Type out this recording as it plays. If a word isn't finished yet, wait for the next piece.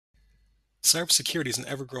Cybersecurity is an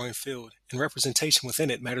ever-growing field, and representation within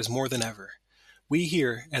it matters more than ever. We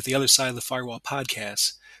here at the Other Side of the Firewall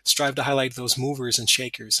podcast strive to highlight those movers and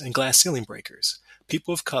shakers and glass ceiling breakers,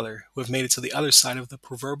 people of color who have made it to the other side of the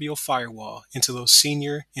proverbial firewall into those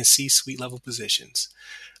senior and C-suite level positions.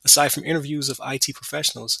 Aside from interviews of IT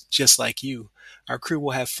professionals just like you, our crew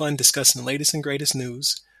will have fun discussing the latest and greatest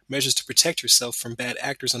news, measures to protect yourself from bad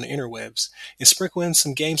actors on the interwebs, and sprinkle in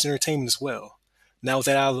some games and entertainment as well. Now with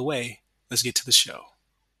that out of the way, let's get to the show.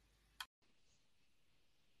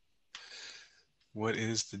 What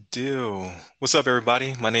is the deal? What's up,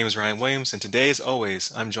 everybody? My name is Ryan Williams, and today, as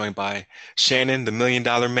always, I'm joined by Shannon, the $1 Million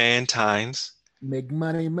Man Tynes. Make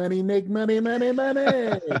money, money, make money, money, money.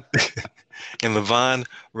 And Levon,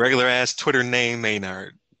 regular ass Twitter name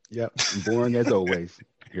Maynard. Yep, boring as always.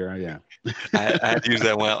 Here I am. I had to use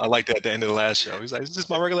that one. I liked that at the end of the last show. He's like, "It's just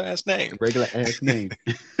my regular ass name." Regular ass name.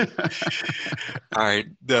 All right.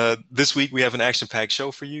 This week we have an action-packed show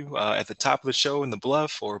for you. At the top of the show in the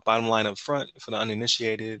bluff, or bottom line up front for the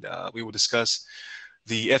uninitiated, we will discuss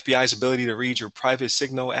the FBI's ability to read your private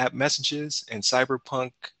Signal app messages and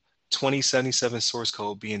Cyberpunk 2077 source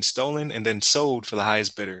code being stolen and then sold for the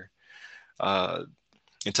highest bidder.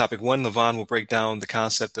 In topic 1, Levon will break down the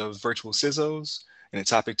concept of virtual CISOs. And in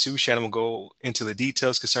topic 2, Shannon will go into the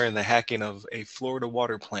details concerning the hacking of a Florida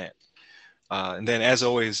water plant. And then, as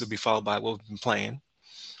always, it'll be followed by what we've been playing.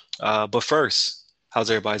 But first, how's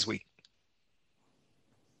everybody's week?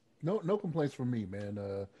 No complaints from me, man.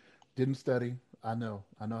 Didn't study. I know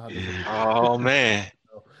how to. Oh man.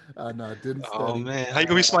 No, didn't study. Oh man, how you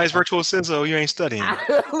gonna be somebody's virtual CISO? You ain't studying.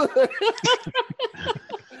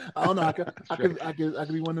 I don't know. I could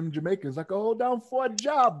be one of them Jamaicans. I could hold down for a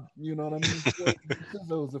job. You know what I mean?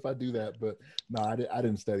 CISOs if I do that. But no, I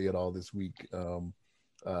didn't study at all this week. But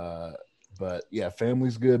yeah,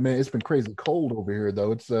 family's good, man. It's been crazy cold over here,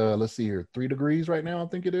 though. It's let's see here, 3 degrees right now. I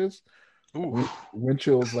think it is. Wind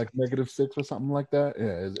chills like -6 or something like that.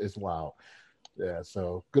 Yeah, it's wild. Yeah,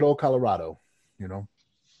 so good old Colorado, you know.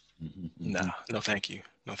 No, thank you.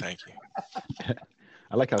 I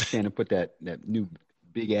like how Shannon put that new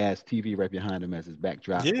big ass TV right behind him as his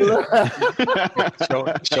backdrop. Yeah,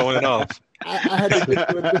 showing it off. I had to get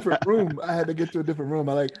to a different room.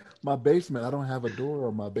 I like my basement. I don't have a door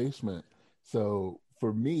on my basement, so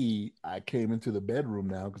for me, I came into the bedroom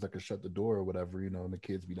now because I could shut the door or whatever, you know, and the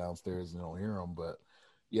kids be downstairs and don't hear them. But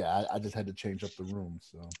yeah, I just had to change up the room.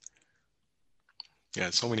 So yeah,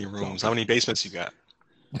 so many rooms. How many basements you got?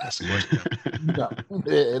 That's the question. No,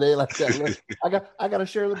 it ain't like that. Look, I got to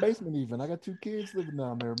share the basement even. I got 2 kids living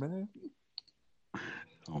down there, man.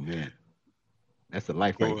 Oh man, that's the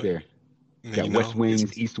life right there. You got you west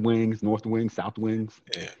wings, east wings, north wings, south wings.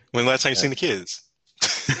 Yeah. When last time you seen the kids?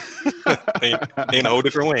 they in a whole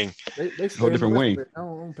different wing. They whole different wing. I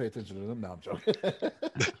don't pay attention to them now. I'm joking.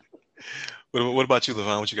 What about you,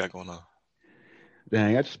 Levon? What you got going on?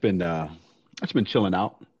 Dang, I've just been chilling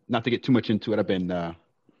out. Not to get too much into it. I've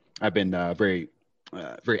been very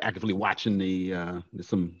actively watching there's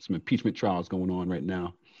some impeachment trials going on right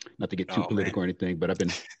now. Not to get too political or anything, but I've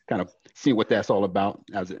been kind of seeing what that's all about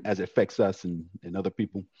as it affects us and other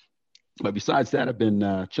people. But besides that, I've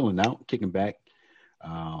been chilling out, kicking back.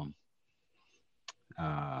 What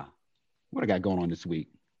I got going on this week?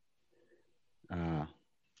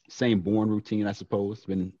 Same boring routine, I suppose.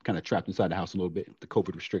 Been kind of trapped inside the house a little bit, the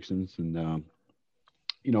COVID restrictions, and go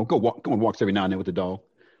on walks every now and then with the dog,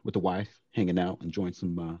 with the wife, hanging out, enjoying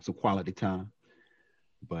some quality time.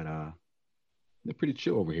 But they're pretty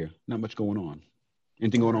chill over here. Not much going on.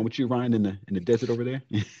 Anything going on with you, Ryan, in the desert over there?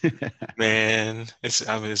 Man,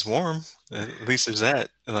 it's warm. At least there's that.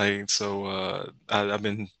 I've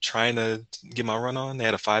been trying to get my run on. They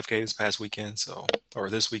had a 5K this past weekend, or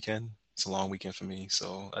this weekend. It's a long weekend for me,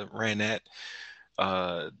 so I ran that.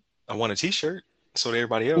 I won a T-shirt, so did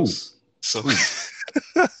everybody else. Ooh. So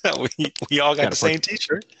we all got the same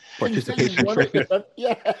T-shirt. Participation trophy.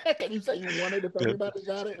 Yeah, can you say you won it if everybody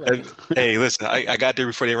got it? Like, hey, listen, I got there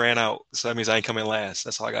before they ran out, so that means I ain't coming last.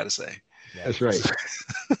 That's all I got to say. That's right.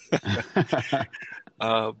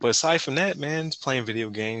 But aside from that, man, just playing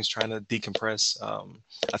video games, trying to decompress.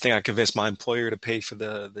 I think I convinced my employer to pay for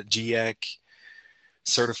the GAC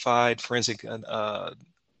certified forensic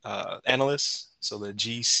analyst, so the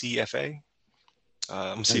GCFA.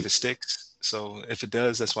 I'm gonna see if it sticks. So if it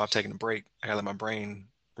does, that's why I'm taking a break. I gotta let my brain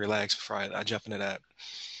relax before I jump into that.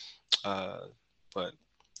 But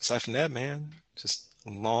aside from that, man, just a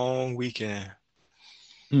long weekend.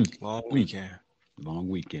 Long weekend.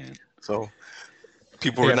 So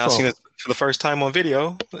people are now seeing it for the first time on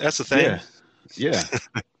video. That's the thing. Yeah.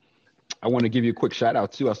 I want to give you a quick shout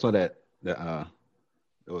out too. I saw that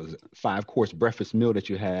it was a 5-course breakfast meal that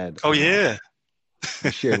you had. Oh yeah.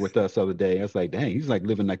 You shared with us the other day. I was like, dang, he's like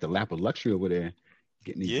living like the lap of luxury over there,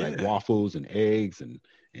 getting these like Yeah. waffles and eggs and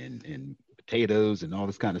potatoes and all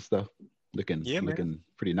this kind of stuff. Looking Yeah, man. looking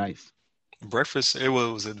pretty nice. Breakfast. It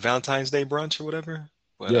was a Valentine's Day brunch or whatever.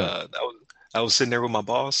 But Yeah. I was sitting there with my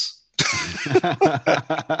boss.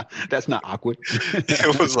 That's not awkward.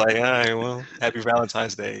 It was like, all right, well, happy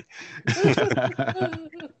Valentine's Day.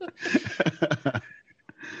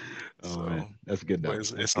 Oh So, man, that's good but though.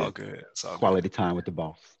 it's, That's it's all good. good. It's all good. Quality time with the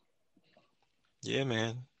boss. Yeah,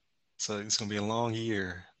 man. So it's gonna be a long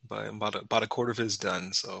year, but about a quarter of it's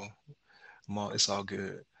done. So it's all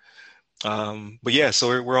good. But yeah,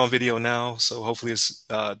 so we're on video now. So hopefully it's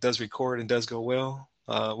does record and does go well.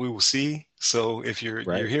 We will see. So if you're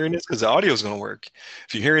Right. hearing this, because the audio is gonna work.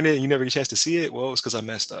 If you're hearing it and you never get a chance to see it, well, it's because I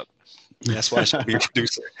messed up. That's why I should be a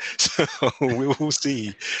producer. So we will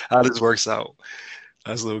see how this works out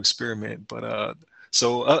as a little experiment. But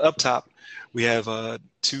so up top, we have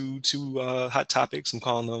two hot topics. I'm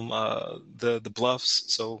calling them the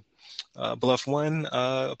bluffs. So bluff one,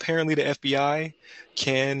 apparently the FBI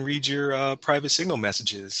can read your private signal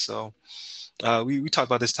messages. So we talk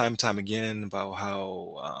about this time and time again about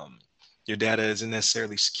how your data isn't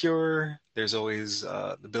necessarily secure. There's always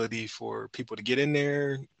the ability for people to get in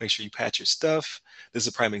there, make sure you patch your stuff. This is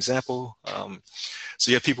a prime example. So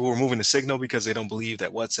you have people who are moving the signal because they don't believe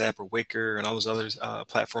that WhatsApp or Wicker and all those other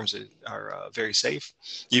platforms are very safe.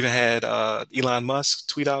 You even had Elon Musk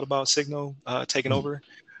tweet out about Signal taking over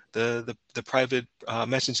the private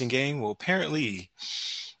messaging game. Well, apparently,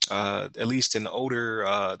 at least in older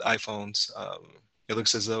iPhones, it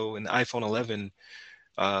looks as though in the iPhone 11,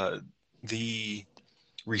 the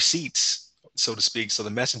receipts, so to speak, so the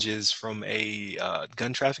messages from a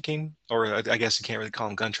gun trafficking, or I guess you can't really call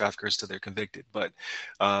them gun traffickers till they're convicted, but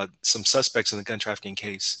some suspects in the gun trafficking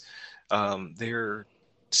case, their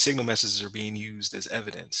signal messages are being used as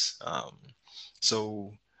evidence.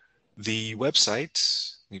 So the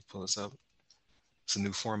website, let me pull this up. It's a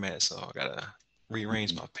new format, so I gotta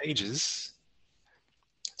rearrange my pages.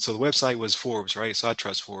 So the website was Forbes, right? So I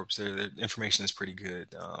trust Forbes. Their information is pretty good.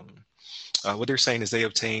 What they're saying is they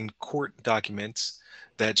obtained court documents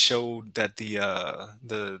that showed that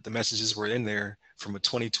the messages were in there from a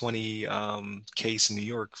 2020 case in New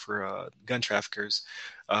York for gun traffickers.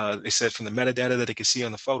 They said from the metadata that they could see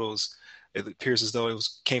on the photos, it appears as though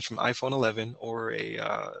came from iPhone 11 or a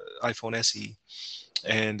iPhone SE,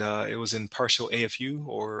 and it was in partial AFU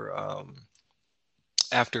or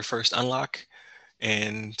after first unlock,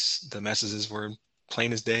 and the messages were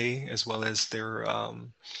plain as day, as well as their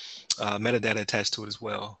metadata attached to it as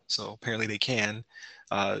well. So apparently they can.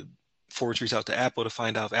 Forwards reached out to Apple to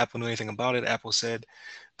find out if Apple knew anything about it. Apple said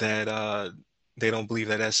that they don't believe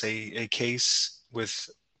that that's a case with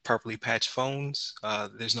properly patched phones.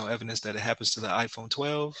 There's no evidence that it happens to the iPhone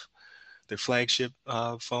 12, their flagship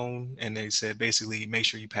phone, and they said basically make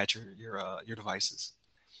sure you patch your devices.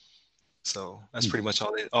 So that's pretty much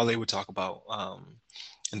all they would talk about.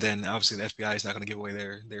 And then obviously the FBI is not going to give away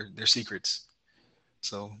their secrets.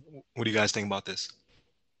 So what do you guys think about this?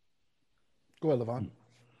 Go ahead, Levon.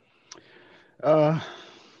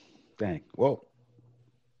 Dang. Well,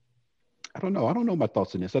 I don't know. I don't know my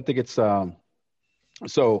thoughts on this. I think it's so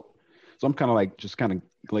I'm kind of like just kind of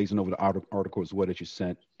glazing over the article as well that you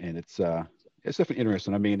sent, and it's definitely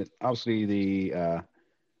interesting. I mean, obviously the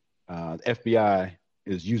FBI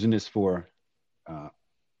is using this for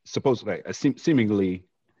supposedly seemingly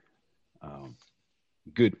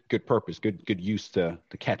good purpose, good use to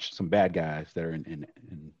catch some bad guys that are in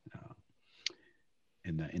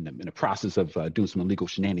the process of doing some illegal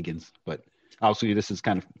shenanigans. But obviously, this is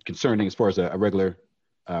kind of concerning as far as a regular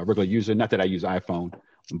user. Not that I use iPhone,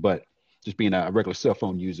 but just being a regular cell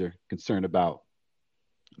phone user, concerned about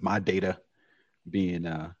my data being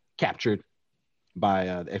captured by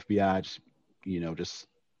the FBI.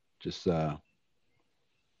 Just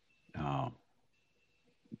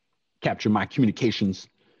capture my communications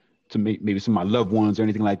to maybe some of my loved ones or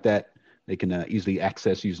anything like that. They can easily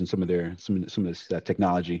access using some of this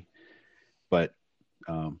technology. But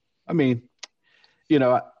I mean,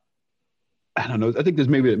 I don't know. I think there's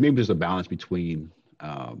maybe there's a balance between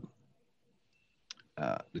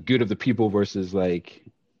the good of the people versus like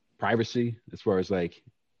privacy, as far as like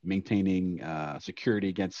maintaining security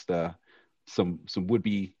against some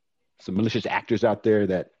malicious actors out there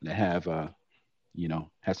that have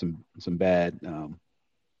have some bad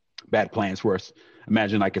plans for us.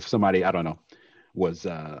 Imagine like if somebody, I don't know, was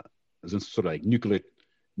in sort of like nuclear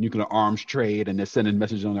arms trade and they're sending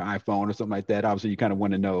messages on their iPhone or something like that. Obviously, you kind of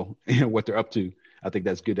want to know what they're up to. I think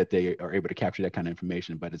that's good that they are able to capture that kind of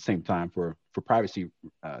information. But at the same time, for privacy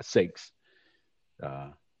sakes,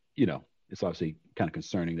 it's obviously kind of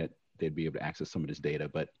concerning that they'd be able to access some of this data.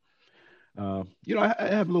 But I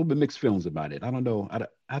have a little bit mixed feelings about it. I don't know. I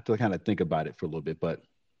have to kind of think about it for a little bit, but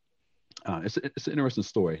it's an interesting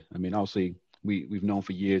story. I mean, obviously, we've known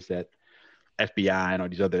for years that FBI and all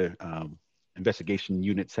these other investigation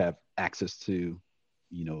units have access to,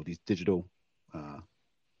 these digital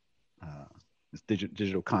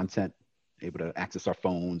digital content, able to access our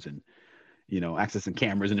phones and accessing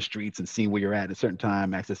cameras in the streets and seeing where you're at a certain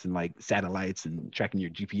time, accessing like satellites and tracking your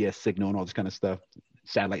GPS signal and all this kind of stuff,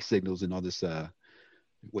 satellite signals and all this,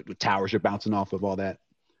 what towers you're bouncing off of, all that.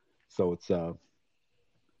 So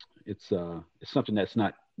it's something that's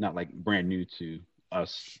not like brand new to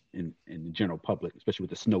us in the general public, especially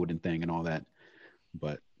with the Snowden thing and all that.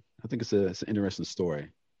 But I think it's an interesting story.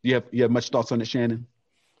 Do you have much thoughts on it, Shannon?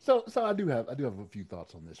 So I do have a few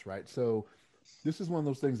thoughts on this, right? So this is one of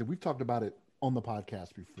those things that we've talked about it on the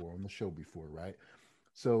podcast before, on the show before, right?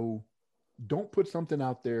 So don't put something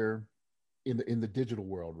out there in the digital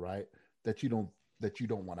world, right? That you don't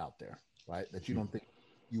want out there, right? That you don't think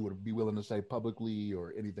you would be willing to say publicly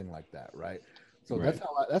or anything like that, right? So Right.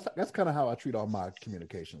 that's kind of how I treat all my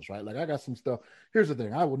communications, right? Like I got some stuff. Here's the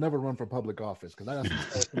thing: I will never run for public office because I got some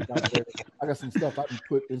stuff out there. I got some stuff I can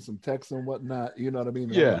put in some text and whatnot. You know what I mean?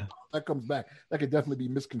 Yeah. That comes back. That could definitely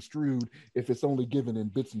be misconstrued if it's only given in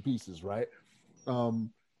bits and pieces, right? And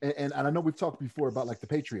I know we've talked before about like the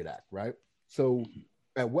Patriot Act, right? So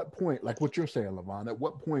at what point, like what you're saying, Levon, at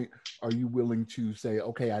what point are you willing to say,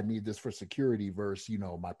 okay, I need this for security versus,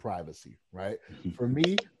 my privacy, right? For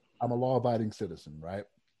me, I'm a law-abiding citizen, right?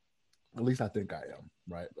 At least I think I am,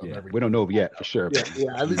 right? Yeah. We don't know yet for sure.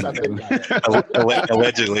 Yeah, at least I think I am.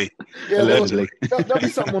 Allegedly. Yeah, Allegedly. There'll be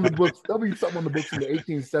something on the books. There'll be something on the books in the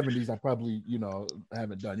 1870s I probably,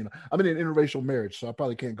 haven't done. I'm in an interracial marriage, so I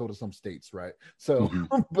probably can't go to some states, right? So,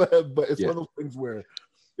 but it's one of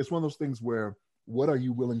those things where what are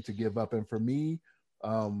you willing to give up? And for me,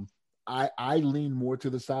 I lean more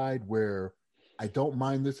to the side where I don't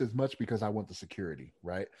mind this as much because I want the security,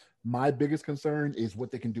 right? My biggest concern is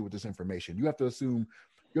what they can do with this information. You have to assume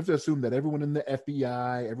that everyone in the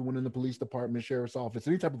FBI, everyone in the police department, sheriff's office,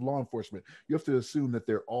 any type of law enforcement, you have to assume that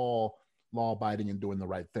they're all law-abiding and doing the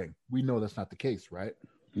right thing. We know that's not the case, right?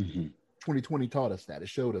 2020 taught us that. It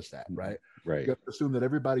showed us that, right? Right. You have to assume that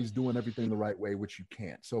everybody's doing everything the right way, which you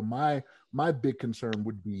can't. So my big concern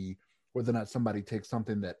would be whether or not somebody takes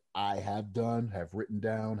something that I have done, have written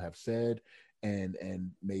down, have said,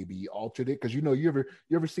 and maybe altered it. Because you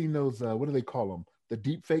ever seen those what do they call them? The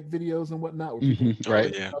deep fake videos and whatnot, where people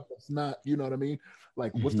right? Yeah. It's not, you know what I mean?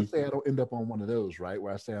 Like, what's to say I don't end up on one of those, right?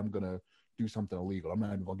 Where I say I'm gonna do something illegal. I'm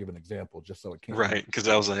not even gonna give an example just so it can't. Right, because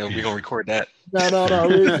I was like, we're gonna record that. No.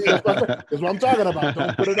 That's what I'm talking about.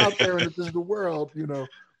 Don't put it out there in the digital world,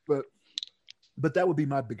 But that would be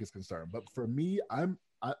my biggest concern. But for me,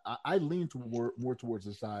 I lean more towards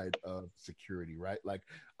the side of security, right? Like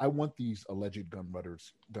I want these alleged gun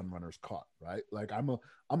runners caught, right? Like I'm a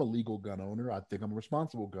legal gun owner. I think I'm a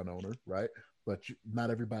responsible gun owner, right? But not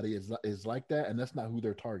everybody is like that, and that's not who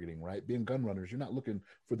they're targeting, right? Being gun runners, you're not looking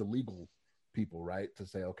for the legal people, right? To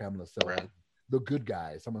say, okay, I'm going to sell the good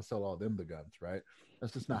guys. I'm going to sell all them the guns, right?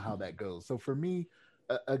 That's just not how that goes. So for me,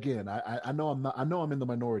 again, I know I'm in the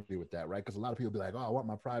minority with that, right? Because a lot of people be like, oh, I want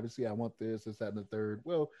my privacy, I want this, that, and the third.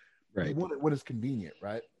 Well, you want it when it's convenient,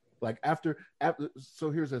 right? Like after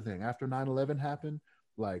so here's the thing: after 9/11 happened,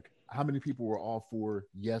 like how many people were all for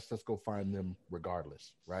yes, let's go find them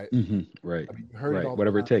regardless, right? Right. I mean, you heard it all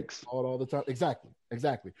whatever the time, it takes. all the time.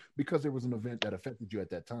 Exactly, because there was an event that affected you at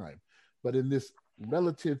that time. But in this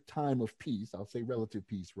relative time of peace, I'll say relative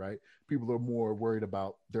peace, right? People are more worried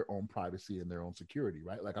about their own privacy and their own security,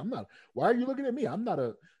 right? Like I'm not. Why are you looking at me? I'm not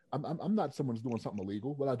someone who's doing something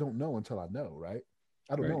illegal. Well, I don't know until I know, right?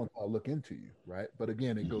 I don't know until I look into you, right? But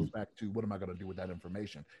again, it goes back to what am I going to do with that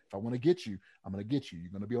information? If I want to get you, I'm going to get you.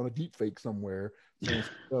 You're going to be on a deep fake somewhere saying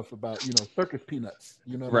stuff about circus peanuts,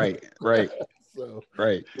 Right. So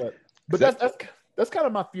but that's kind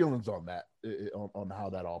of my feelings on that, on how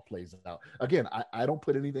that all plays out. Again, I don't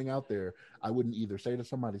put anything out there I wouldn't either say to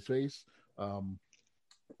somebody's face,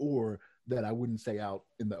 or that I wouldn't say out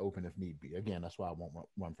in the open if need be. Again, that's why I won't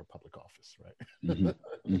run for public office, right?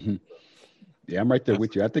 Yeah, I'm right there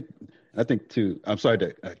with you. I think too. I'm sorry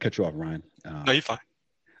to cut you off, Ryan. No, you're fine.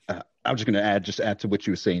 I'm just going to add to what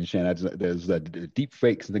you were saying, Shannon. There's the deep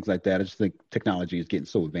fakes and things like that. I just think technology is getting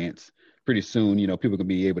so advanced. Pretty soon, people can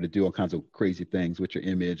be able to do all kinds of crazy things with your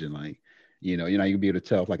image, and like, you can be able to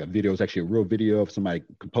tell if like a video is actually a real video, if somebody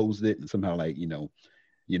composed it and somehow like,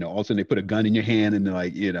 all of a sudden they put a gun in your hand and they're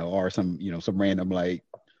like, or some, some random like,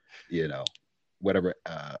 you know, whatever,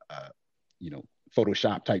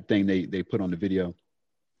 Photoshop type thing they put on the video.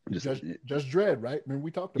 Just Dread, right? I mean,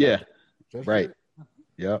 we talked about yeah, that. Just right.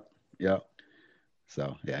 Dread. Yep.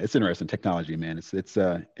 So yeah, it's interesting technology, man. It's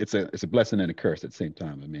a blessing and a curse at the same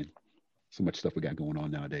time. I mean, so much stuff we got going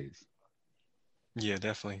on nowadays. Yeah,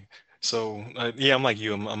 definitely. So yeah, I'm like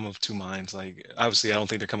you. I'm of two minds. Like obviously, I don't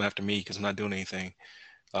think they're coming after me because I'm not doing anything.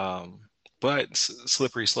 Um, but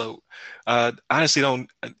slippery slope. Honestly, don't.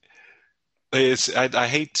 I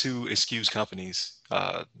hate to excuse companies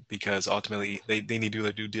because ultimately they need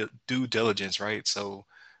to do their due diligence, right? So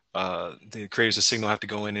the creators of Signal have to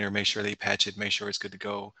go in there, make sure they patch it, make sure it's good to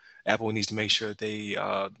go. Apple needs to make sure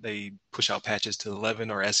they push out patches to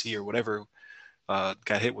 11 or SE or whatever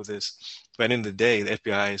got hit with this. But at the end of the day, the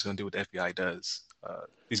FBI is going to do what the FBI does.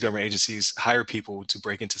 These government agencies hire people to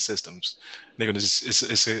break into systems. They're going to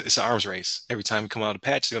it's an arms race. Every time you come out a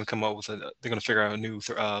patch, they're going to come out with they're going to figure out a new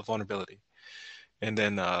vulnerability, and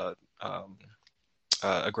then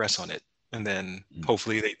aggress on it. And then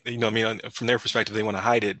hopefully they, I mean, from their perspective, they want to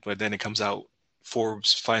hide it, but then it comes out.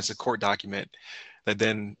 Forbes finds a court document that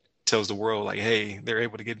then tells the world like, hey, they're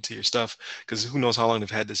able to get into your stuff because who knows how long they've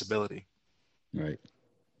had this ability. Right.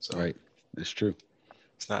 So right. It's true.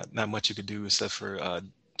 It's not much you could do except for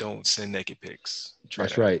don't send naked pics.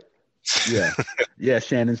 That's right. Yeah. Yeah,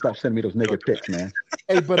 Shannon, stop sending me those naked pics, man.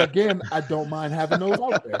 Hey, but again, I don't mind having those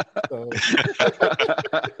out there. So.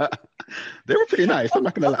 They were pretty nice. I'm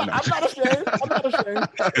not gonna lie. I'm not ashamed. I'm not ashamed.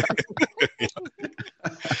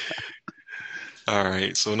 All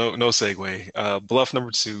right, so no segue. Bluff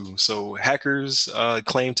number 2. So hackers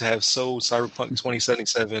claim to have sold Cyberpunk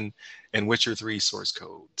 2077 and Witcher 3 source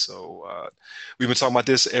code. So we've been talking about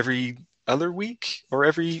this every other week or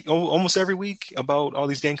almost every week about all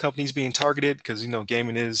these game companies being targeted because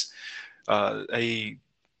gaming is a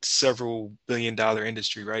several billion-dollar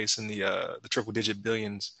industry, right? It's in the triple-digit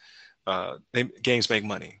billions. Games make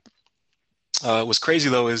money. What's crazy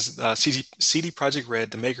though is CD Projekt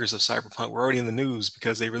Red, the makers of Cyberpunk, were already in the news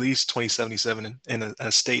because they released 2077 in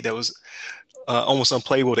a state that was almost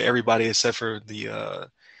unplayable to everybody except for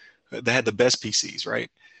they had the best PCs, right?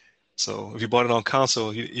 So if you bought it on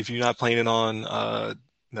console, if you're not playing it on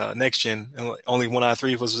next gen, only 1 out of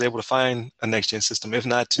 3 of us was able to find a next gen system, if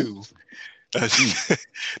not 2. Then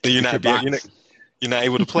you're not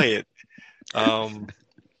able to play it.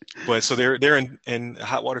 But so they're in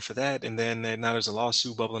hot water for that, and then now there's a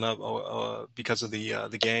lawsuit bubbling up because of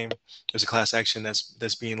the game. There's a class action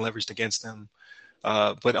that's being leveraged against them.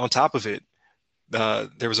 But on top of it,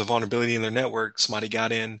 there was a vulnerability in their network. Somebody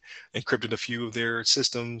got in, encrypted a few of their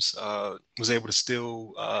systems, was able to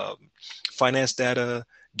steal finance data,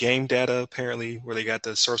 game data, apparently, where they got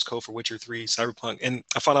the source code for Witcher 3, Cyberpunk. And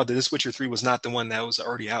I found out that this Witcher 3 was not the one that was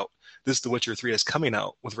already out. This is the Witcher 3 that's coming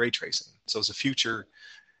out with ray tracing. So it's a future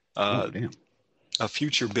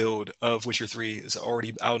build of Witcher 3 is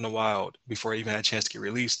already out in the wild before it even had a chance to get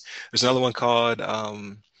released. There's another one called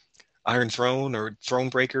Iron Throne or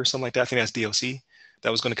Thronebreaker, something like that. I think that's DLC that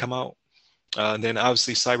was going to come out. And then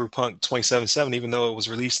obviously Cyberpunk 2077, even though it was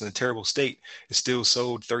released in a terrible state, it still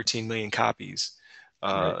sold 13 million copies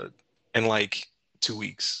in like 2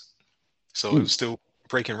 weeks. So it was still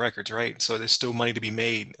breaking records, right? So there's still money to be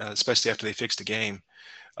made, especially after they fixed the game.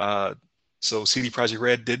 So CD Projekt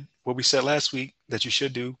Red did what we said last week that you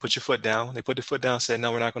should do, put your foot down. They put their foot down, said,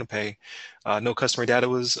 no, we're not going to pay. No customer data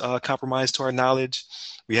was compromised to our knowledge.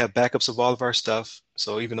 We have backups of all of our stuff.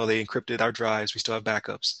 So even though they encrypted our drives, we still have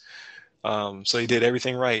backups. So they did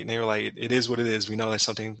everything right. And they were like, it is what it is. We know that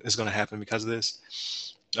something is going to happen because of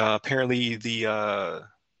this. Apparently the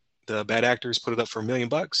bad actors put it up for $1 million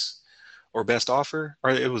or best offer, or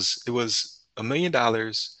it was $1 million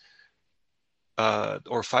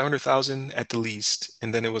or 500,000 at the least,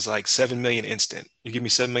 and then it was like 7 million instant. You give me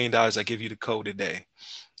 $7 million, I give you the code today.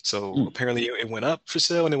 So apparently it went up for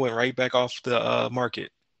sale and it went right back off the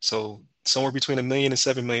market. So somewhere between 1 million and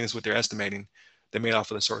 7 million is what they're estimating they made off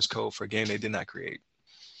of the source code for a game they did not create.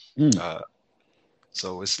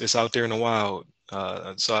 So it's out there in the wild.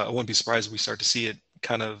 So I wouldn't be surprised if we start to see it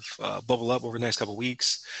kind of bubble up over the next couple of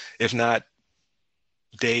weeks. If not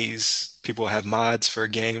days, people have mods for a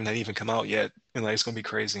game that even come out yet, and like it's gonna be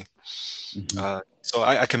crazy. So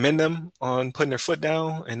I commend them on putting their foot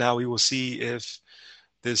down, and now we will see if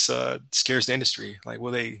this scares the industry. Like,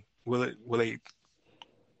 will they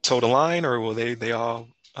toe the line, or will they all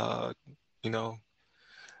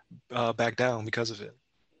back down because of it?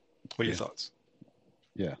 What are your thoughts?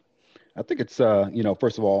 Yeah, I think it's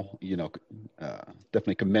first of all,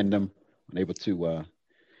 definitely commend them on able to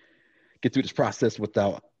get through this process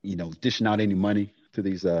without dishing out any money to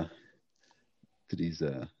these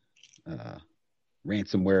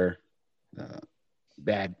ransomware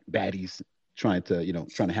baddies trying to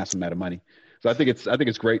have some amount of money. So I think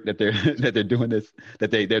it's great that they're that they're doing this,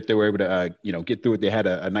 that they were able to get through it. They had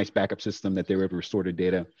a nice backup system that they were able to restore their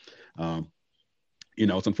data.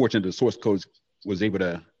 It's unfortunate the source code was able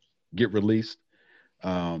to get released.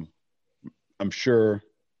 I'm sure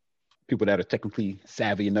people that are technically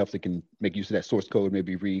savvy enough that can make use of that source code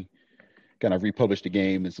maybe republish the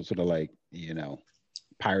game in some sort of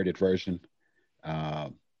pirated version.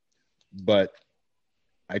 But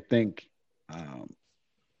I think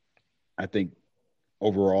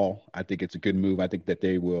overall, I think it's a good move. I think that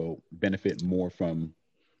they will benefit more from,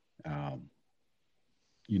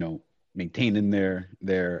 maintaining their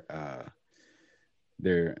I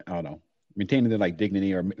don't know, maintaining their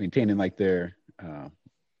dignity, or maintaining their, I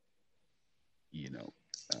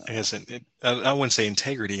guess I wouldn't say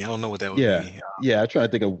integrity. I don't know what that would be. Yeah. I try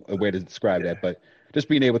to think of a way to describe that, but just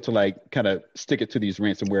being able to kind of stick it to these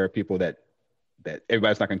ransomware people that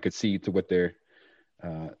everybody's not going to concede to what they're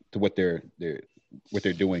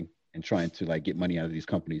doing and trying to get money out of these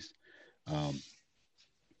companies.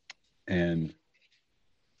 And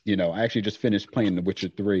I actually just finished playing The Witcher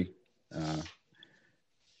 3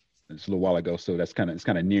 just a little while ago, so it's kind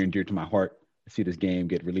of near and dear to my heart to see this game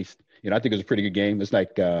get released. I think it was a pretty good game. It's it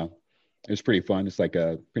was pretty fun. It's like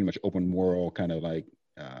a pretty much open world kind of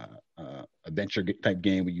adventure type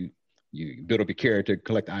game where you build up your character,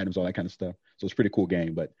 collect items, all that kind of stuff. So it's a pretty cool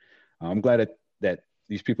game. But I'm glad that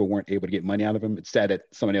these people weren't able to get money out of them. It's sad that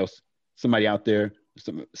somebody out there,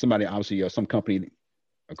 somebody obviously, some company,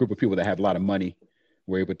 a group of people that have a lot of money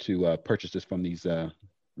were able to purchase this from these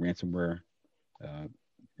ransomware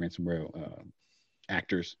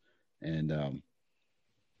actors. And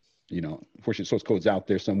unfortunately, source code's out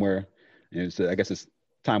there somewhere, and I guess it's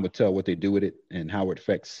time will tell what they do with it and how it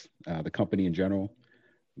affects the company in general.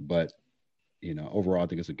 But overall, I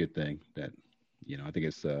think it's a good thing that I think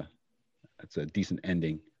it's a decent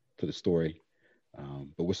ending to the story.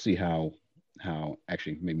 But we'll see how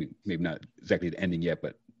actually maybe not exactly the ending yet,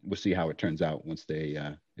 but we'll see how it turns out once they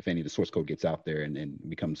if any of the source code gets out there and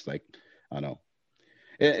becomes I don't know.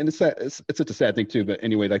 And it's such a sad thing too. But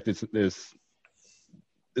anyway, there's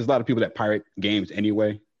a lot of people that pirate games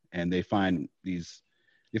anyway, and they find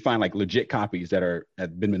legit copies that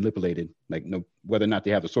have been manipulated. Whether or not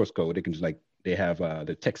they have the source code, they can just they have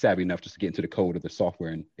they're tech savvy enough just to get into the code of the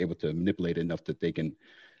software and able to manipulate it enough that they can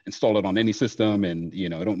install it on any system, and it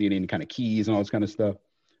don't need any kind of keys and all this kind of stuff.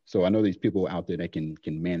 So I know these people out there that can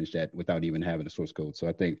manage that without even having a source code. So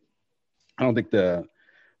I don't think the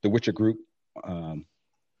Witcher group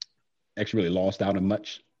actually really lost out on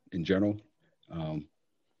much in general.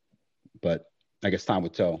 But I guess time will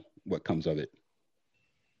tell what comes of it.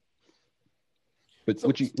 But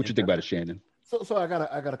what you think about it, Shannon? So I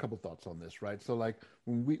got a couple thoughts on this, right? So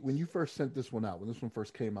when you first sent this one out, when this one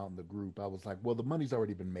first came out in the group, I was like, well, the money's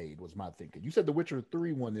already been made, was my thinking. You said the Witcher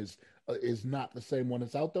 3 one is not the same one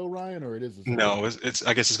that's out though, Ryan, or it is? No, it's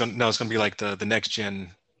I guess it's gonna be like the next gen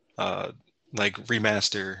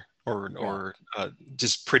remaster or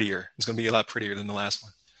just prettier. It's gonna be a lot prettier than the last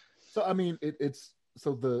one. So I mean, it's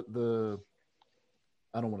so the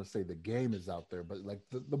I don't want to say the game is out there, but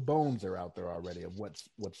the bones are out there already of what's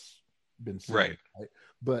been seen, right?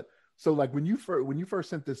 But so when you first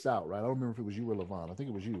sent this out, right? I don't remember if it was you or Levon. I think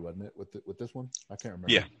it was you, wasn't it? With this one, I can't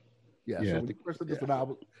remember. Yeah. So when you first sent this one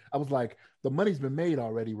out, I was like, the money's been made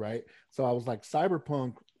already, right? So I was like,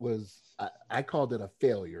 Cyberpunk was I called it a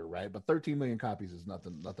failure, right? But 13 million copies is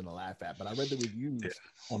nothing to laugh at. But I read the reviews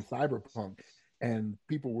on Cyberpunk, and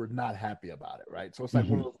people were not happy about it, right? So it's like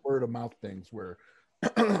one of those word of mouth things where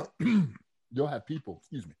you'll have people,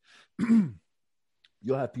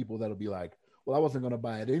 you'll have people that'll be like, well, I wasn't going to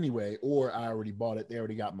buy it anyway, or I already bought it. They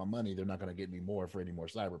already got my money. They're not going to get me more for any more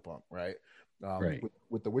Cyberpunk, right? Right.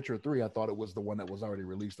 With The Witcher 3, I thought it was the one that was already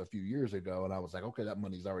released a few years ago, and I was like, okay, that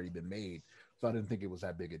money's already been made. So I didn't think it was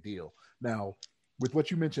that big a deal. Now, with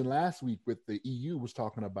what you mentioned last week, with the EU was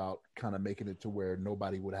talking about kind of making it to where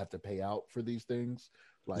nobody would have to pay out for these things,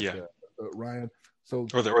 Ryan. So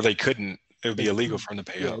or they couldn't. It would be illegal for them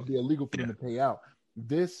to pay out. Yeah, it'd be illegal for them to pay out.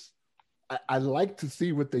 This, I like to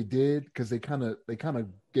see what they did, because they kind of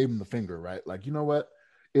gave them the finger, right? Like, you know what,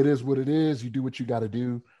 it is what it is. You do what you got to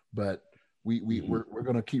do, but we're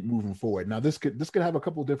gonna keep moving forward. Now this could have a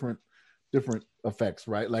couple different effects,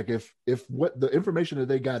 right? Like if what the information that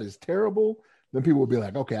they got is terrible, then people will be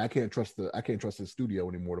like, okay, I can't trust this studio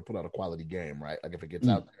anymore to put out a quality game, right? Like if it gets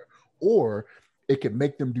out there, or it could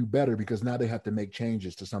make them do better because now they have to make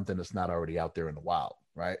changes to something that's not already out there in the wild,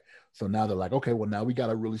 right? So now they're like, okay, well, now we got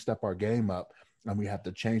to really step our game up and we have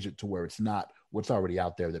to change it to where it's not what's already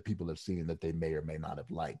out there that people have seen that they may or may not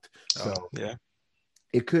have liked. So yeah,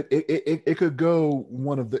 it could go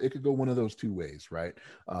one of those two ways, right?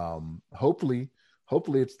 Hopefully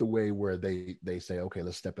it's the way where they say, okay,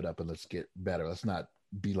 let's step it up and let's get better. Let's not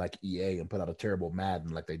be like EA and put out a terrible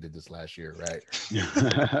Madden like they did this last year, right?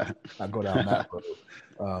 I go down that road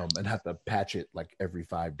and have to patch it like every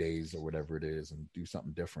 5 days or whatever it is and do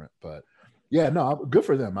something different. But yeah, no, good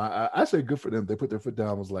for them. I say good for them. They put their foot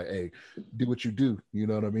down, was like, hey, do what you do. You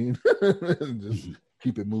know what I mean? Just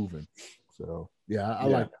keep it moving. So yeah, I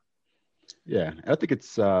like that. Yeah, I think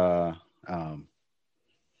it's man,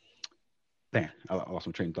 I lost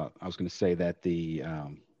my train of thought. I was going to say that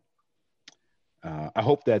I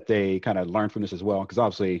hope that they kind of learn from this as well, because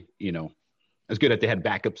obviously, it's good that they had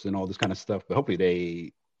backups and all this kind of stuff, but hopefully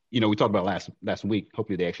they, we talked about last week,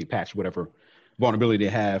 hopefully they actually patch whatever vulnerability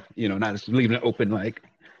they have, not just leaving it open, like,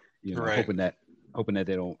 right. hoping that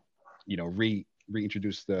they don't,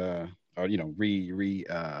 reintroduce the, or,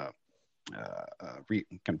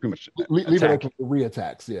 kind of pretty much leave it open for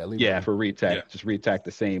reattacks. Yeah, for reattack, just reattack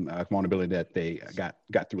the same vulnerability that they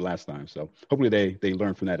got through last time. So hopefully they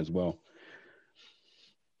learn from that as well.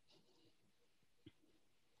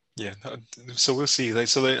 Yeah, so we'll see. I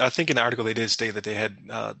think in the article they did state that they had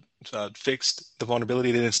fixed the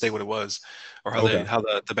vulnerability. They didn't state what it was, or how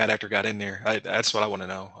the bad actor got in there. That's what I want to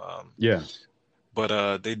know.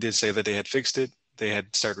 But they did say that they had fixed it. They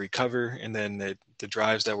had started recover, and then the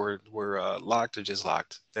drives that were locked are just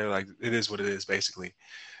locked. They're like, it is what it is, basically.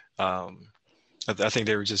 I think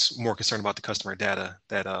they were just more concerned about the customer data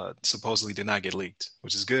that supposedly did not get leaked,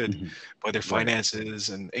 which is good. Mm-hmm. But their finances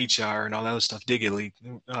and HR and all that other stuff did get leaked.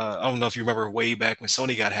 I don't know if you remember way back when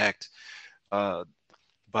Sony got hacked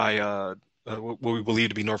by what we believe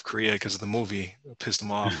to be North Korea because of the movie. It pissed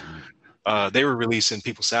them off. They were releasing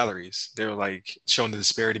people's salaries. They were like showing the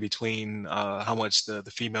disparity between how much the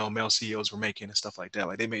female and male CEOs were making and stuff like that.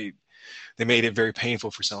 Like they made it very painful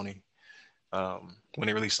for Sony when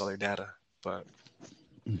they released all their data. But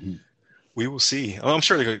we will see. I'm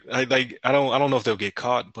sure they could. I don't know if they'll get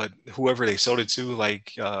caught, but whoever they sold it to,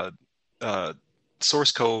 like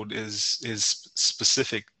source code is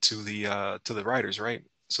specific to the writers, right?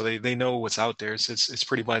 So they know what's out there. It's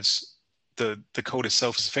pretty much the code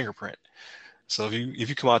itself is a fingerprint. So if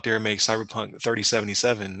you come out there and make Cyberpunk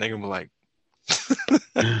 3077, they're gonna be like,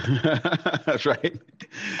 that's right.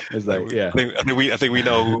 It's like, yeah. I think we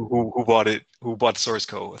know who bought it, who bought the source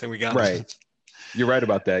code. I think we got right. it. You're right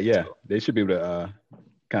about that. Yeah, they should be able to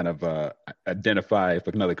kind of identify if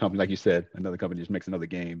another company, like you said, another company just makes another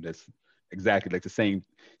game that's exactly like the same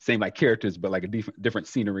like characters, but like a different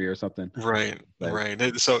scenery or something. Right,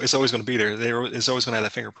 right. So it's always going to be there. It's always going to have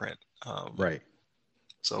that fingerprint. Right.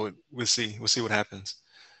 So we'll see. We'll see what happens.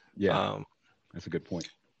 Yeah, that's a good point.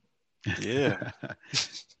 Yeah.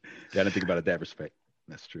 Yeah, I didn't think about it that respect.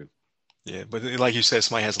 That's true. Yeah, but like you said,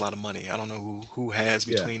 somebody has a lot of money. I don't know who has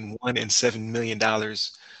between $1 and $7 million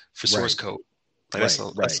for source code. Like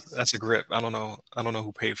that's a grip. I don't know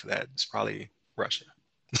who paid for that. It's probably Russia.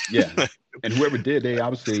 Yeah, and whoever did, they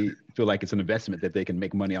obviously feel like it's an investment that they can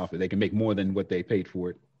make money off it. They can make more than what they paid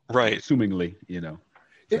for it. Right. Assumingly,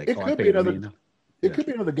 it could be another. It could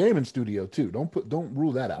be another gaming studio too. Don't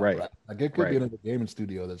rule that out. Right. Like it could be another gaming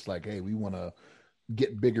studio that's like, hey, we want to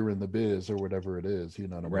get bigger in the biz or whatever it is. You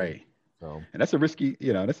know what I mean? Right. So, and that's a risky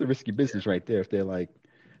business right there. If they're like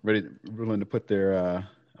willing to put their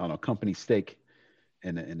company stake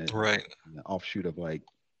in an offshoot of like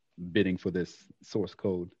bidding for this source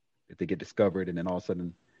code, if they get discovered and then all of a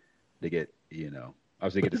sudden they get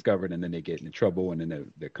obviously get discovered and then they get in trouble and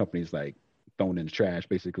then the company's like thrown in the trash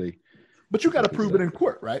basically. But you got to prove it in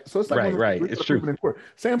court, right? So it's like right. It's true. In court.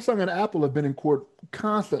 Samsung and Apple have been in court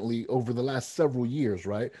constantly over the last several years,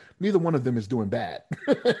 right? Neither one of them is doing bad.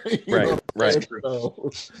 Right.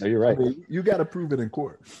 So, no, you're right. I mean, you got to prove it in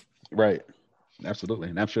court. Right. Absolutely,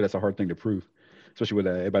 and I'm sure that's a hard thing to prove, especially with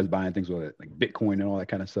everybody's buying things with like Bitcoin and all that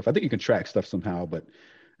kind of stuff. I think you can track stuff somehow, but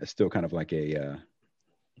it's still kind of like I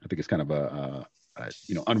think it's kind of a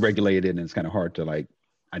unregulated, and it's kind of hard to like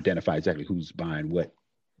identify exactly who's buying what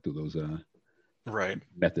through those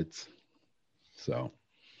methods. So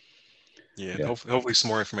yeah. Hopefully some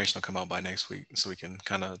more information will come out by next week so we can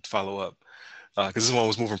kind of follow up, because this one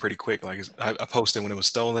was moving pretty quick. Like I posted when it was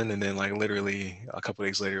stolen, and then like literally a couple of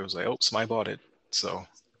days later it was like, oh, somebody bought it. So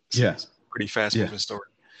it's pretty fast moving story.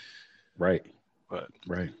 Right. But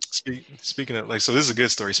right. Speaking of like, so this is a good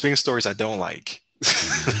story. Speaking of stories I don't like,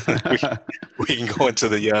 we, we can go into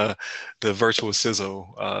the virtual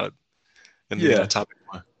sizzle in the Yeah. topic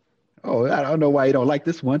one. Oh, I don't know why you don't like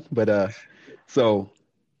this one, but so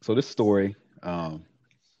so this story,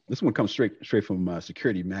 this one comes straight from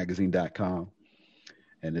securitymagazine.com,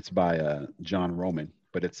 and it's by John Roman.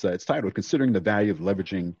 But it's titled "Considering the Value of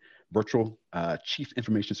Leveraging Virtual Chief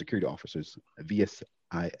Information Security Officers VCISO."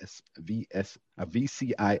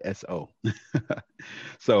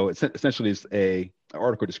 So it's essentially it's an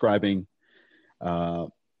article describing, uh,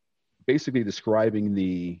 basically describing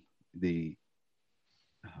the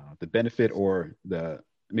benefit or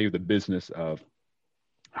maybe the business of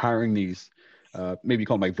hiring these, maybe you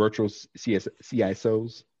call them like virtual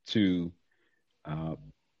CISOs to, uh,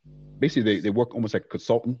 basically they work almost like a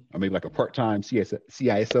consultant or maybe like a part-time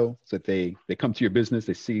CISO, so that they come to your business,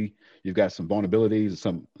 they see you've got some vulnerabilities,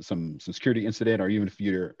 some security incident, or even if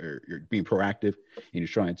you're being proactive and you're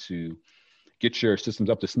trying to get your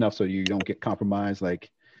systems up to snuff so you don't get compromised,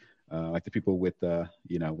 like the people with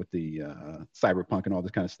with the cyberpunk and all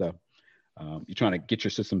this kind of stuff. You're trying to get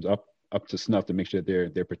your systems up to snuff to make sure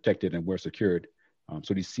they're protected and we're secured.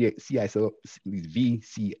 So these CISO,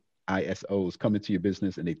 these VCISOs come into your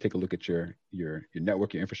business and they take a look at your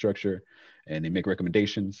network, your infrastructure, and they make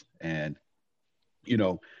recommendations. And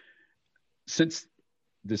since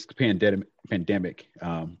this pandemic,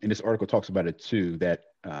 and this article talks about it too, that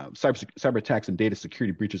cyber attacks and data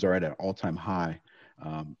security breaches are at an all-time high,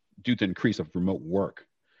 due to the increase of remote work.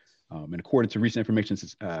 And according to recent Information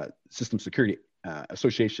System Security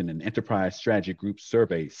Association and Enterprise Strategy Group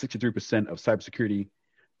survey, 63% of cybersecurity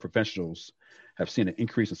professionals have seen an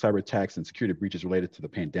increase in cyber attacks and security breaches related to the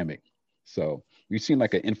pandemic. So we've seen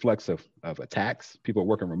like an influx of attacks. People are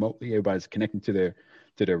working remotely. Everybody's connecting to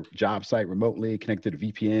their job site remotely, connected to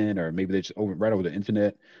the VPN, or maybe they're just right over the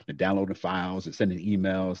internet. They're downloading files, they're sending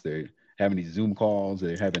emails, they're having these Zoom calls,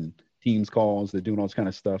 they're having Teams calls, they're doing all this kind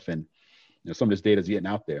of stuff. And some of this data is getting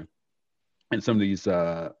out there. And some of these,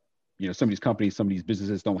 some of these companies, some of these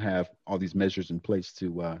businesses don't have all these measures in place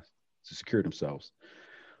to secure themselves.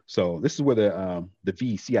 So this is where the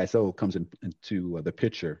VCISO comes into the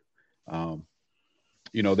picture.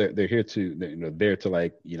 They're here to there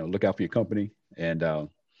to look out for your company. And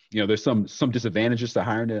there's some disadvantages to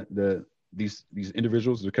hiring these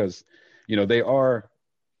individuals, because they are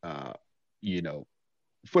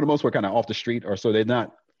for the most part kind of off the street, or so they're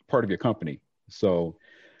not part of your company. So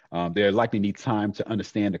they likely need time to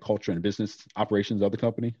understand the culture and business operations of the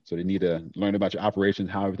company. So they need to learn about your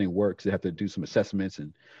operations, how everything works. They have to do some assessments,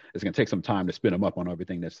 and it's going to take some time to spin them up on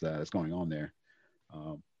everything that's going on there.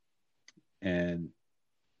 And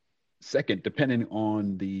second, depending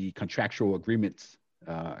on the contractual agreements,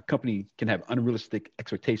 a company can have unrealistic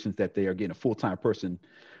expectations that they are getting a full-time person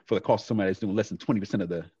for the cost of somebody that's doing less than 20% of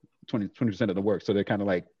the work. So they're kind of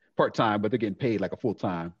like part-time, but they're getting paid like a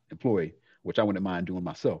full-time employee, which I wouldn't mind doing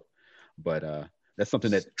myself. But that's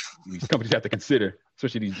something that these companies have to consider,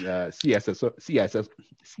 especially these CISOs.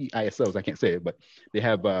 I can't say it, but they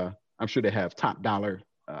have, I'm sure they have top dollar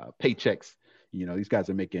paychecks. These guys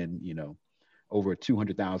are making, over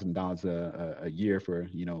 $200,000 a year for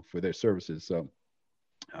their services. So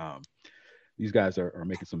these guys are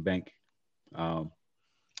making some bank.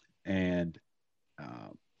 And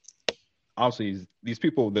obviously these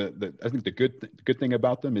people, I think the good thing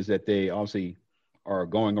about them is that they obviously are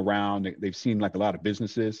going around. They've seen like a lot of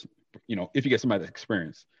businesses. If you get somebody that's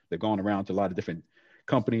experienced, they've gone around to a lot of different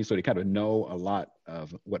companies, so they kind of know a lot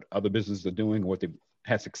of what other businesses are doing, what they've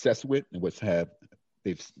had success with, and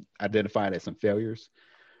they've identified as some failures.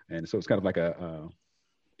 And so it's kind of like it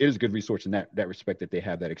is a good resource in that respect, that they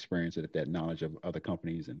have that experience and that knowledge of other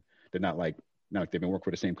companies, and they're not like they've been working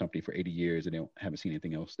for the same company for 80 years and they haven't seen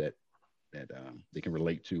anything else that they can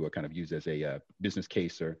relate to or kind of use as a business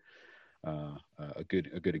case, or a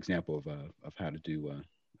good example of how to do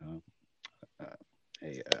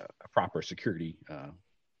a proper security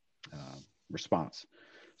response.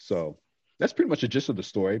 So that's pretty much the gist of the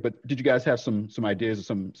story. But did you guys have some ideas or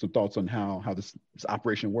some thoughts on how this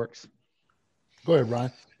operation works? Go ahead,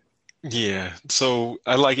 Ryan. Yeah. So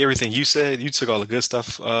I like everything you said. You took all the good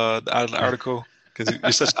stuff out of the article, because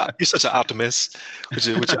you're such an optimist, with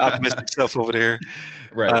your optimistic self over there.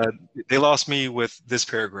 Right. They lost me with this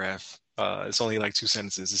paragraph. It's only like 2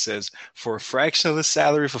 sentences. It says, for a fraction of the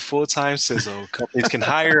salary of a full-time CISO, companies can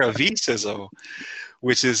hire a VCISO,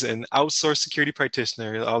 which is an outsourced security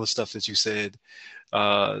practitioner, all the stuff that you said,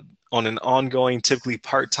 on an ongoing, typically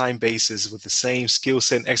part-time basis with the same skill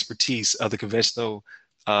set and expertise of the conventional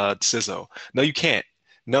CISO. No, you can't.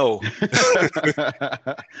 No,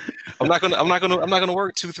 I'm not gonna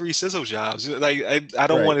work 2, 3 CISO jobs. Like I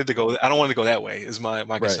don't Right. want it to go. I don't want it to go that way. Is my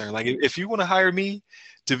Right. concern. Like if you want to hire me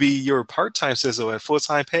to be your part-time CISO at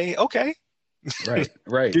full-time pay, okay, Right.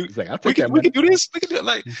 Right. you, It's like, I'll take that we can money. do this. We can do it.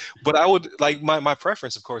 Like, but I would like my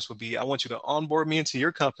preference, of course, would be I want you to onboard me into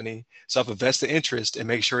your company, so I have a vested interest and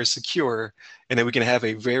make sure it's secure, and then we can have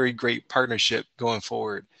a very great partnership going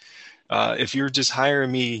forward. If you're just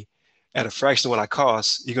hiring me at a fraction of what I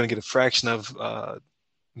cost, you're going to get a fraction of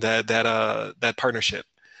that partnership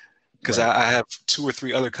because Right. I have 2 or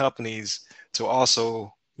 3 other companies to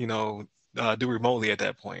also do remotely at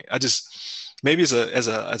that point. I just maybe as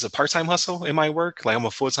a part-time hustle it might work. Like I'm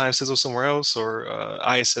a full-time sizzle somewhere else or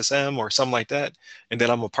ISSM or something like that, and then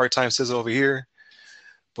I'm a part-time sizzle over here.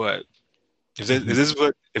 But Mhm.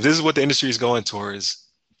 if this is what the industry is going towards,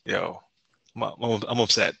 yo, I'm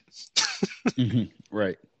upset. Mhm.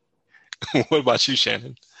 Right. What about you,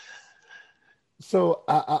 Shannon? So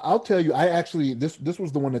I'll tell you, I actually this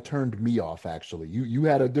was the one that turned me off. Actually, you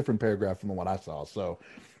had a different paragraph from the one I saw. So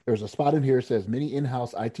there's a spot in here that says many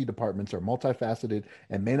in-house IT departments are multifaceted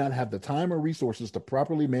and may not have the time or resources to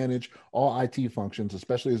properly manage all IT functions,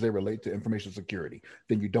 especially as they relate to information security.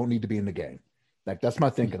 Then you don't need to be in the game. Like that's my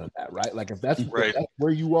thinking of that, right? Like if Right. that's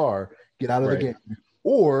where you are, get out of the Right. game,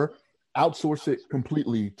 or outsource it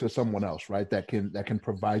completely to someone else, right? That can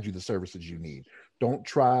provide you the services you need. Don't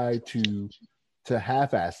try to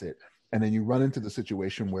half-ass it, and then you run into the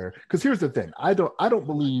situation where, because here's the thing, I don't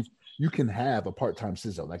believe you can have a part-time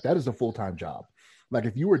CISO. Like that is a full-time job. Like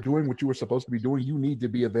if you were doing what you were supposed to be doing, you need to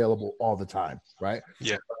be available all the time, right?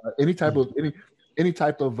 Yeah. Any type of any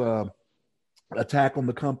type of attack on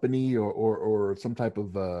the company, or some type of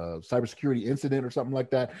cybersecurity incident or something like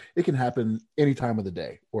that, it can happen any time of the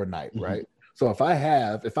day or night, Mhm. right? So if I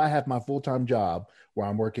have my full-time job where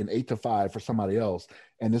I'm working 8 to 5 for somebody else,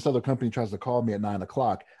 and this other company tries to call me at 9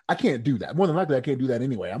 o'clock, I can't do that. More than likely, I can't do that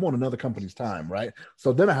anyway. I'm on another company's time, right?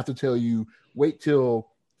 So then I have to tell you, wait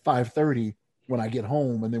till 5:30 when I get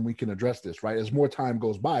home, and then we can address this, right? As more time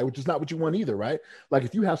goes by, which is not what you want either, right? Like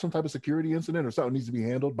if you have some type of security incident or something needs to be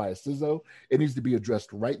handled by a CISO, it needs to be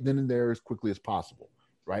addressed right then and there as quickly as possible,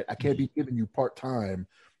 right? I can't Mhm. be giving you part-time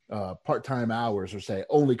hours, or say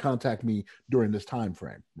only contact me during this time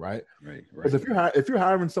frame, right? Right. Because Right. if you're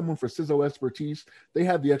hiring someone for CISO expertise, they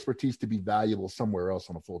have the expertise to be valuable somewhere else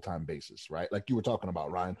on a full-time basis, right? Like you were talking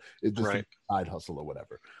about, Ryan, it's just a Right. side hustle or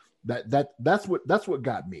whatever. That's what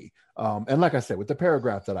got me. And like I said, with the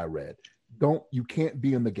paragraph that I read, you can't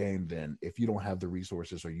be in the game then if you don't have the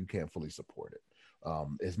resources or you can't fully support it.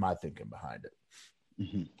 Is my thinking behind it.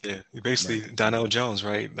 Mhm. Yeah, you're basically Right. Donnell Jones,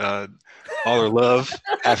 right? All her love,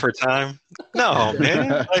 half her time. No, man.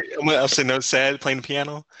 Like, I'm sitting there sad playing the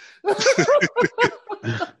piano.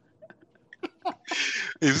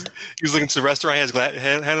 He was, he was looking to the restaurant, he has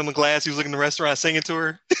hand on the glass. He was looking at the restaurant, singing to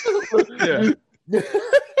her. Yeah.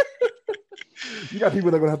 You got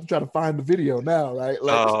people that are gonna have to try to find the video now, right?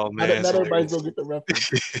 Like Oh not, man, it's not everybody's hilarious. gonna get the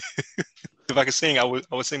reference. If I could sing, I would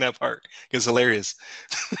sing that part. It's hilarious.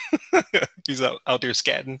 He's out there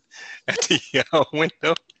scatting at the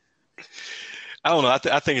window. I don't know.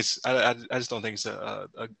 I think I just don't think it's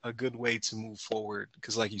a good way to move forward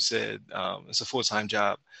because, like you said, it's a full-time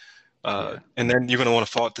job. Yeah. And then you're going to want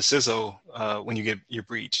to fault the CISO when you get your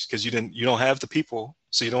breach because you don't have the people,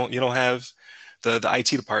 so you don't have the IT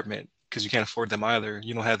department because you can't afford them either.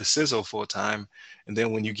 You don't have the CISO full time, and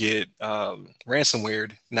then when you get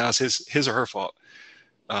ransomware, now it's his or her fault.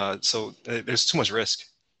 So there's too much risk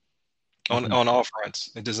Mhm. on all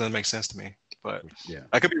fronts. It doesn't make sense to me, but Yeah.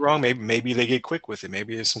 I could be wrong. Maybe they get quick with it.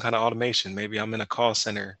 Maybe it's some kind of automation. Maybe I'm in a call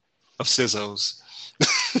center of CISOs.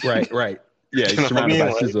 Right. Right. Yeah. You You're know what I surrounded mean?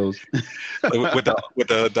 by Like CISOs. with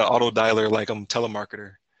the auto dialer, like I'm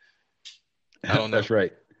telemarketer. I don't know. That's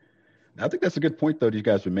right. I think that's a good point, though, that you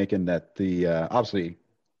guys were making that the obviously,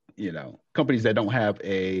 companies that don't have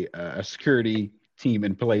a security team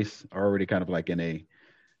in place are already kind of like in a,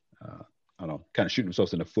 I don't know, kind of shooting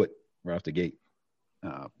themselves in the foot right off the gate.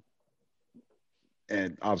 Uh,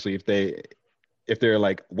 and obviously, if they're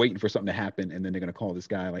like waiting for something to happen and then they're going to call this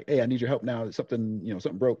guy like, hey, I need your help now. Something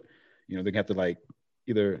broke. They have to like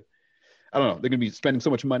either, I don't know, they're going to be spending so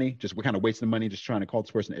much money, just we're kind of wasting money, just trying to call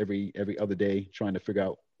this person every other day, trying to figure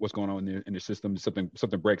out what's going on in their system. Something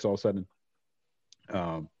breaks all of a sudden.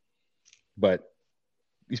 But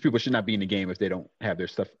these people should not be in the game if they don't have their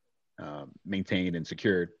stuff maintained and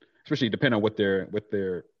secured, especially depending on what their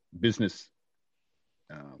business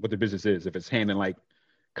is. If it's handling like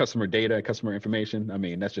customer data, customer information, I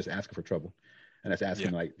mean, that's just asking for trouble. and that's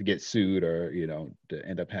asking Yeah. like to get sued or to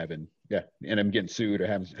end up having end up getting sued or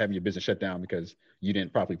having your business shut down because you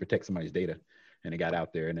didn't properly protect somebody's data and it got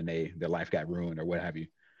out there and then their life got ruined or what have you.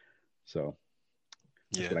 So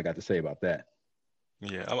that's Yeah. what I got to say about that.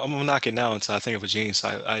 Yeah. I'm gonna knock it now until I think of a genius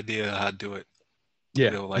idea how to do it.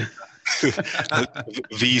 Yeah. Like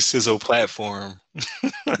V Sizzle platform.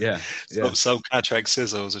 Yeah. Subcontract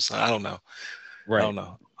Sizzles or something. I don't know. Right. I don't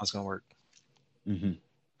know how it's gonna work. Mm-hmm.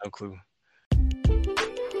 No clue.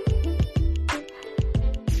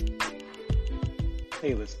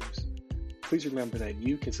 Hey listeners, please remember that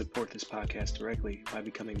you can support this podcast directly by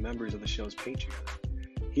becoming members of the show's Patreon.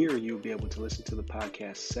 Here you'll be able to listen to the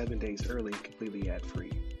podcast 7 days early, completely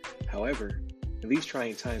ad-free. However, in these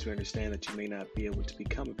trying times, we understand that you may not be able to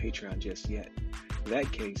become a Patreon just yet. In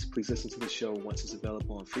that case, please listen to the show once it's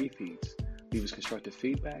available on free feeds, leave us constructive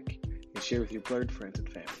feedback, and share with your blurred friends and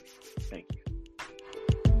family. Thank you.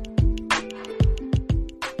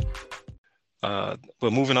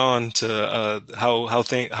 But moving on to how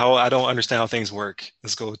I don't understand how things work.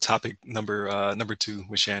 Let's go topic number 2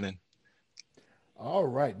 with Shannon. All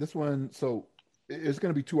right, this one. So it's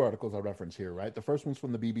going to be 2 articles I reference here, right? The first one's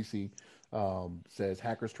from the BBC. Says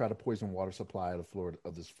hackers try to poison water supply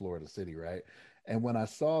of this Florida city, right? And when I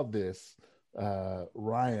saw this,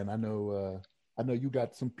 Ryan, I know you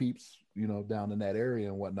got some peeps, down in that area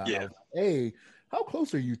and whatnot. Yeah. I was like, hey, how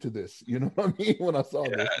close are you to this? You know what I mean? When I saw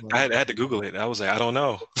this, I had to Google it. I was like, I don't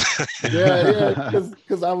know. yeah,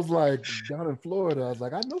 because I was like, down in Florida, I was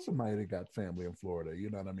like, I know somebody that got family in Florida. You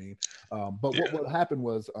know what I mean? But what happened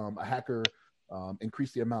was a hacker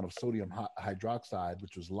increased the amount of sodium hydroxide,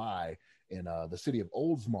 which was lye, in the city of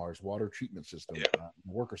Oldsmar's water treatment system. Yeah.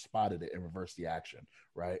 Workers spotted it and reversed the action,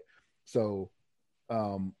 right?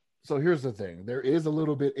 So here's the thing. There is a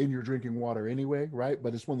little bit in your drinking water anyway, right?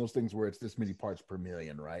 But it's one of those things where it's this many parts per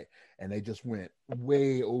million, right? And they just went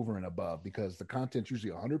way over and above because the content's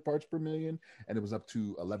usually 100 parts per million, and it was up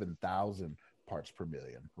to 11,000 parts per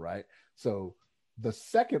million, right? So the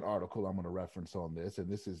second article I'm going to reference on this, and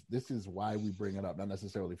this is why we bring it up, not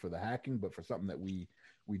necessarily for the hacking, but for something that we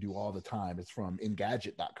do all the time. It's from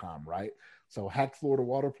Engadget.com, right? So hacked Florida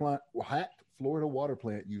water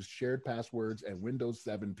plant used shared passwords and Windows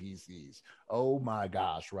 7 PCs. Oh my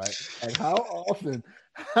gosh, right? And how often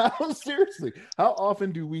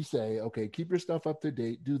do we say, okay, keep your stuff up to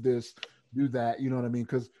date, do this, do that, you know what I mean?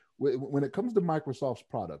 Because when it comes to Microsoft's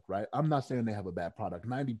product, right? I'm not saying they have a bad product.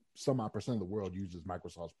 90 some odd % of the world uses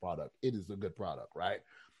Microsoft's product. It is a good product, right?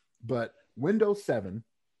 But Windows 7,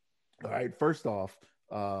 all right, first off,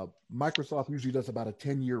 Microsoft usually does about a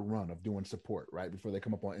 10-year run of doing support, right? Before they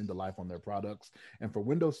come up on end of life on their products. And for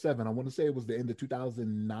Windows 7, I want to say it was the end of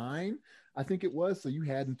 2009, I think it was. So you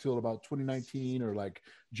had until about 2019 or like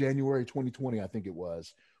January 2020, I think it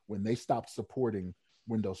was, when they stopped supporting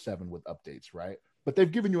Windows 7 with updates, right? But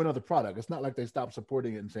they've given you another product. It's not like they stopped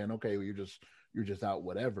supporting it and saying, okay, well, you're just out,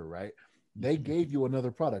 whatever, right? They gave you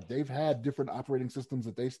another product. They've had different operating systems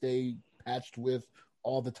that they stay patched with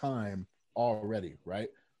all the time already, right?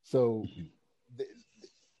 So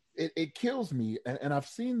it kills me, and I've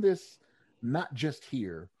seen this not just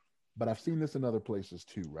here, but I've seen this in other places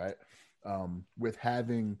too, right? With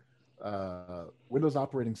having Windows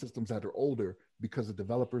operating systems that are older because the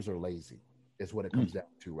developers are lazy, is what it comes down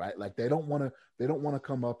to, right? Like they don't want to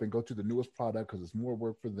come up and go to the newest product because it's more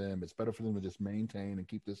work for them. It's better for them to just maintain and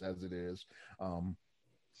keep this as it is.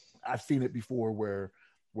 I've seen it before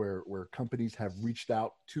where companies have reached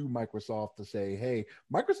out to Microsoft to say, hey,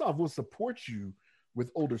 Microsoft will support you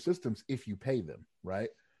with older systems if you pay them, right?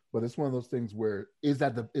 But it's one of those things where is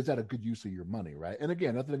that a good use of your money, right? And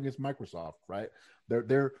again, nothing against Microsoft, right?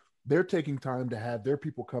 They're taking time to have their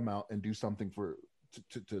people come out and do something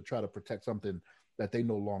to try to protect something that they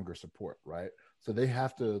no longer support, right? So they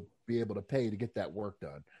have to be able to pay to get that work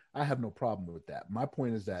done. I have no problem with that. My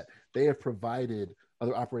point is that they have provided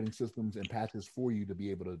other operating systems and patches for you to be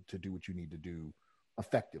able to do what you need to do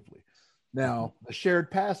effectively. Now, the shared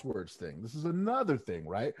passwords thing, this is another thing,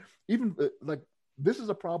 right? Even like this is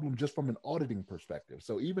a problem just from an auditing perspective.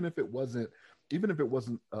 So even if it wasn't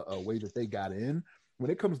a way that they got in, when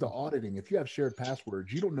it comes to auditing, if you have shared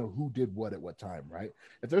passwords, you don't know who did what at what time, right?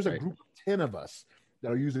 If there's a group of 10 of us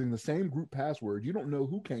that are using the same group password, you don't know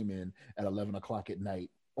who came in at 11 o'clock at night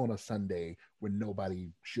on a Sunday when nobody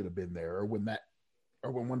should have been there, or when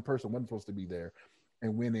one person wasn't supposed to be there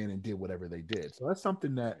and went in and did whatever they did. So that's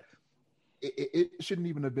something that it shouldn't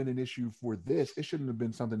even have been an issue for this. It shouldn't have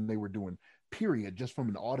been something they were doing, period, just from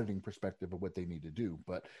an auditing perspective of what they need to do.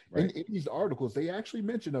 But in these articles, they actually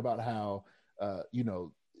mention about how,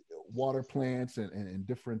 water plants and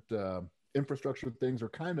different infrastructure things are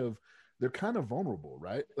kind of they're kind of vulnerable,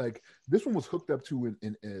 right? Like this one was hooked up to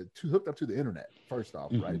hooked up to the internet first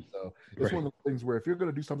off, Mm-hmm. right? So it's one of the things where if you're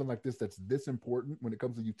going to do something like this that's this important when it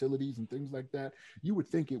comes to utilities and things like that, you would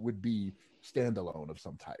think it would be standalone of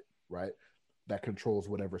some type, right? That controls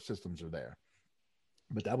whatever systems are there.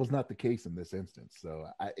 But that was not the case in this instance. So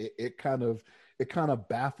it kind of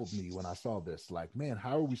baffled me when I saw this. Like, man,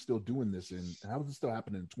 how are we still doing this? And how is it still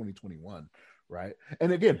happening in 2021? Right.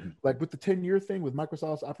 And again, like with the 10-year thing with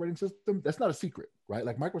Microsoft's operating system, that's not a secret, right?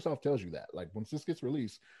 Like Microsoft tells you that. Like once this gets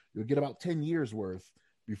released, you'll get about 10 years worth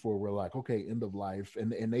before we're like, okay, end of life.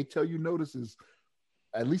 And they tell you notices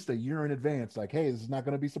at least a year in advance, like, hey, this is not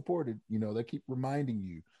going to be supported. You know, they keep reminding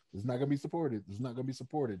you this is not going to be supported. This is not going to be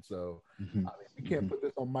supported. So I mean, we can't put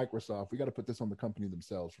this on Microsoft. We got to put this on the company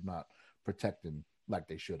themselves for not protecting like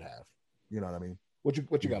they should have. You know what I mean? What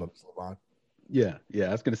you got on this, LeVon? Yeah.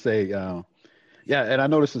 I was going to say, yeah, and I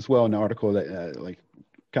noticed as well in the article that like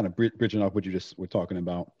kind of bridging off what you just were talking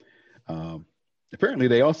about. Apparently,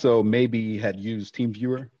 they also maybe had used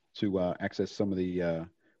TeamViewer to access some of the to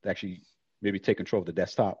actually maybe take control of the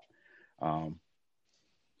desktop. So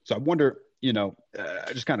I wonder, you know,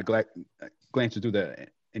 I just kind of glanced through the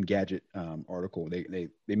Engadget article. They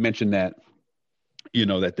mentioned that, you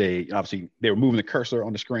know, that they were moving the cursor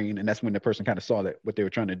on the screen, and that's when the person kind of saw that what they were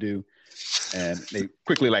trying to do, and they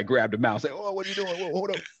quickly like grabbed the mouse, like, "Oh, what are you doing? Whoa,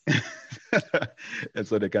 hold up!" And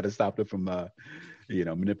so they kind of stopped it from, you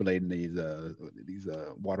know, manipulating these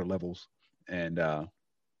water levels. And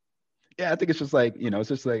yeah, I think it's just like, you know, it's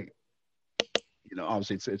just like, you know,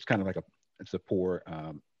 obviously it's kind of like a poor,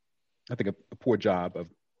 I think a poor job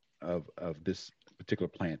of this particular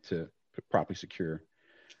plant to properly secure.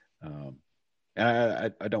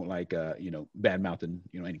 And I don't like, you know, bad mouthing,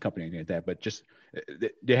 you know, any company or anything like that, but just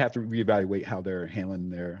they have to reevaluate how they're handling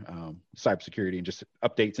their cybersecurity and just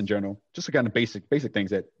updates in general, just the kind of basic things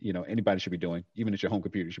that, you know, anybody should be doing. Even if your home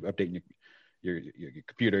computer, you should be updating your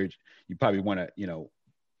computer. You probably want to, you know,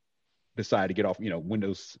 decide to get off, you know,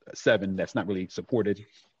 Windows 7 that's not really supported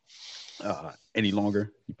any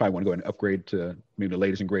longer. You probably want to go ahead and upgrade to maybe the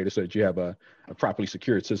latest and greatest so that you have a properly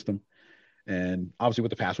secured system. And obviously with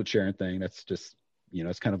the password sharing thing, that's just, you know,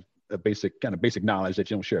 it's kind of a basic knowledge that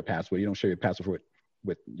you don't share a password. You don't share your password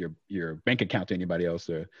with your bank account to anybody else,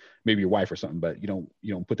 or maybe your wife or something, but you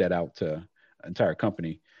don't put that out to an entire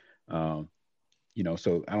company. You know,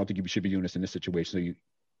 so I don't think you should be doing this in this situation. So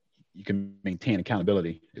you can maintain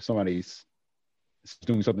accountability. If somebody's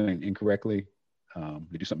doing something incorrectly,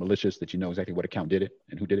 they do something malicious, that you know exactly what account did it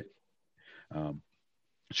and who did it.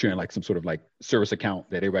 Sharing like some sort of like service account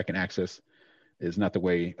that everybody can access is not the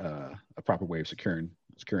way, a proper way of securing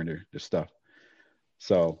their stuff.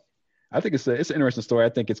 So I think it's an interesting story. I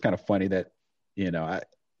think it's kind of funny that, you know, I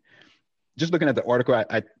just looking at the article,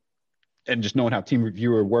 I and just knowing how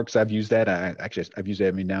TeamViewer works, I've used that. I've used it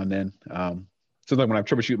every now and then. So like when I'm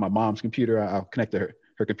troubleshooting my mom's computer, I'll connect to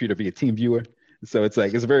her computer via TeamViewer. So it's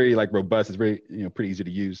very like robust. It's very, you know, pretty easy to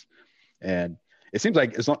use. And it seems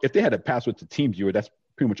like if they had a password to TeamViewer, that's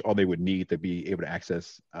pretty much all they would need to be able to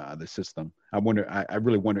access the system. I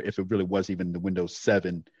really wonder if it really was even the Windows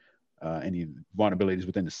 7, any vulnerabilities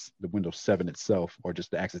within the Windows 7 itself, or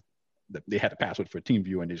just the access. They had a password for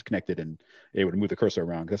TeamViewer and they just connected and they would move the cursor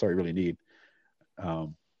around. That's all you really need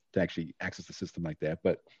to actually access the system like that.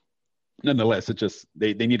 But nonetheless, it just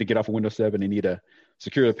they need to get off of Windows 7. They need to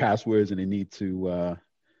secure the passwords, and they need to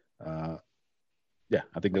yeah,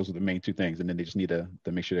 I think those are the main two things. And then they just need to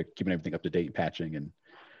make sure they're keeping everything up to date, patching, and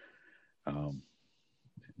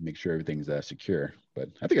make sure everything's secure. But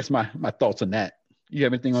I think that's my thoughts on that. You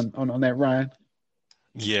have anything on that, Ryan?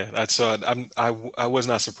 Yeah, that's I was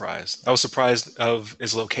not surprised. I was surprised of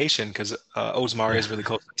its location because Oldsmar is really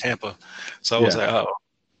close to Tampa, so I was like,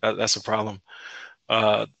 oh, that's a problem.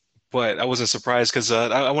 But I wasn't surprised because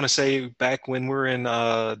I want to say back when we were in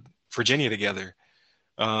Virginia together,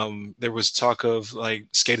 there was talk of like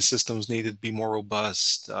SCADA systems needed to be more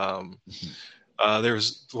robust. There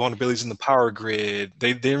was vulnerabilities in the power grid.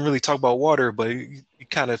 They didn't really talk about water, but you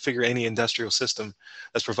kind of figure any industrial system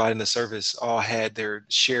that's providing the service all had their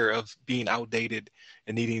share of being outdated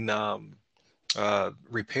and needing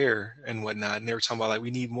repair and whatnot. And they were talking about like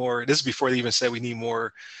we need more. This is before they even said we need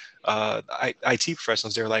more IT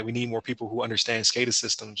professionals. They're like we need more people who understand SCADA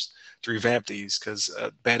systems to revamp these because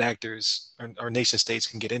bad actors or nation states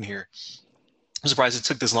can get in here. I'm surprised it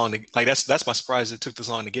took this long to like. That's my surprise. It took this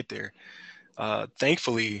long to get there.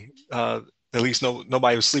 Thankfully, at least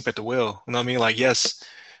nobody was asleep at the wheel. You know what I mean? Like, yes,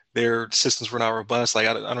 their systems were not robust. Like,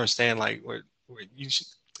 I don't understand. Like,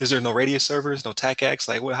 is there no radius servers, no TACACs?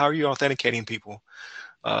 Like, how are you authenticating people?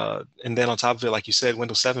 And then on top of it, like you said,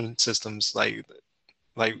 Windows 7 systems, like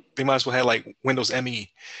Like they might as well have like Windows ME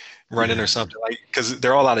running or something, like because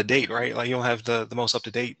they're all out of date, right? Like you don't have the most up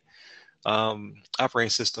to date operating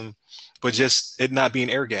system, but just it not being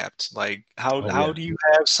air gapped. Like Oh how yeah. do you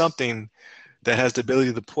have something that has the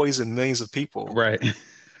ability to poison millions of people? Right.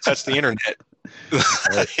 That's the internet.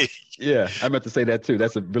 Right. Yeah, I meant to say that too.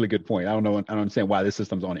 That's a really good point. I don't know. I don't understand why this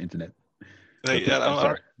system's on the internet. But Like, I I'm don't,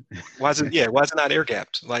 sorry. why is it? Yeah, why is it not air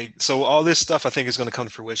gapped? Like, so all this stuff I think is going to come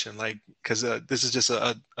to fruition. Like, because this is just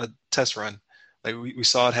a test run. Like we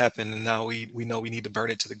saw it happen, and now we know we need to burn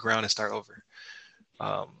it to the ground and start over.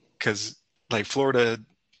 Because like Florida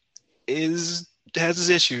is has its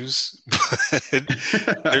issues, but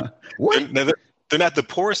they're, What? they're not the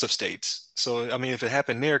poorest of states. So I mean, if it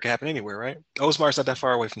happened there, it could happen anywhere, right? Osemar's not that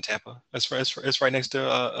far away from Tampa. It's right next to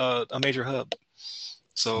a major hub.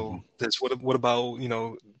 So Mhm. that's what about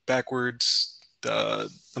backwards? I'm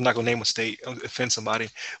not gonna name a state, offend somebody,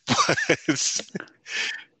 but it's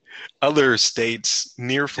other states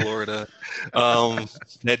near Florida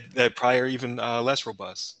that probably are even less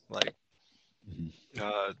robust. Like, Mhm.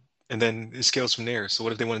 uh, and then it scales from there. So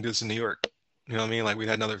what if they want to do this in New York? You know what I mean? Like we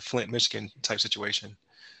had another Flint, Michigan type situation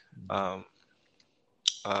um,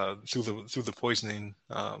 through the poisoning.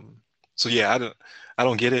 So yeah, I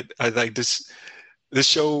don't get it. I like this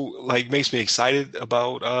show like makes me excited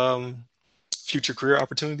about future career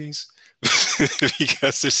opportunities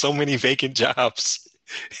because there's so many vacant jobs.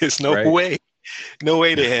 There's Right. no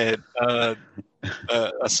way they had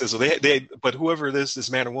a sizzle. But whoever this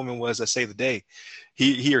man or woman was that saved the day,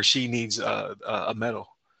 he or she needs a medal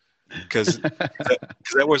because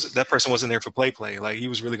that person wasn't there for play. Like he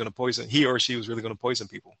was really going to poison. He or she was really going to poison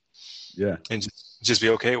people Yeah. and just be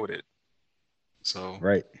okay with it. So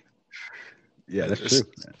Right. Yeah, that's it's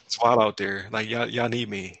true. it's wild out there. Like y'all need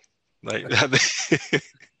me. Like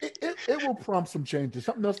It will prompt some changes.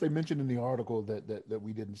 Something else they mentioned in the article that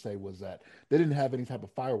we didn't say was that they didn't have any type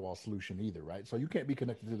of firewall solution either, right? So you can't be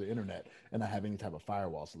connected to the internet and not have any type of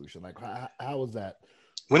firewall solution. Like how is that?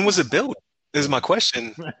 when was it built? Is my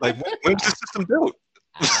question. Like when was the system built?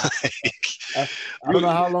 I, I don't know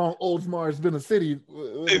how long Oldsmar has been a city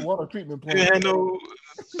with a it, water treatment it plant. had no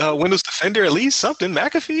Windows Defender, at least something.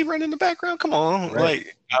 McAfee running in the background. Come on, Right.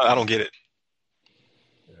 like I don't get it.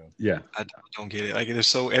 Yeah. I don't get it. Like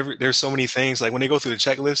there's so many things. Like when they go through the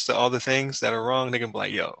checklist of all the things that are wrong, they can be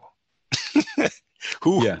like, "Yo,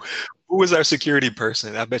 who Yeah. who is our security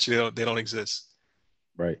person?" I bet you they don't exist.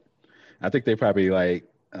 Right. I think they probably like,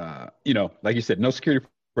 like you said, no security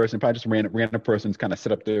person, probably just random persons kind of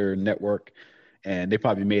set up their network, and they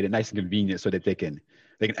probably made it nice and convenient so that they can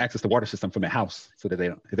access the water system from their house, so that they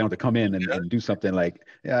don't have to come in and do something like,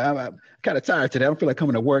 yeah, I'm kind of tired today. I don't feel like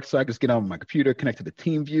coming to work, so I just get on my computer, connect to the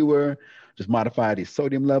team viewer, just modify these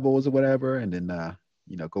sodium levels or whatever, and then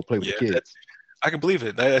go play with the Yeah, kids. I can believe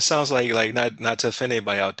it. That sounds like not to offend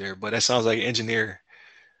anybody out there, but that sounds like an engineer.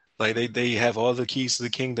 Like they have all the keys to the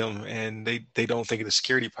kingdom, and they don't think of the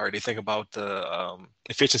security part. They think about the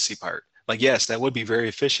efficiency part. Like yes, that would be very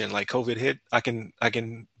efficient. Like COVID hit, I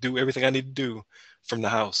can do everything I need to do from the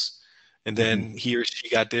house, and Hmm. then he or she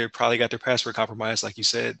probably got their password compromised, like you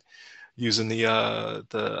said, using the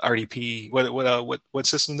RDP. What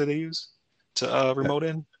system did they use to Uh, remote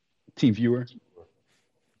in? team viewer.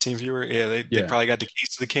 TeamViewer. Yeah, they Yeah. probably got the keys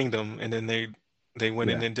to the kingdom, and then they went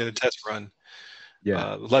in Yeah. and did a test run.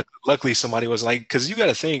 Yeah. Luckily, somebody was like, because you got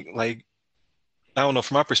to think, like, I don't know,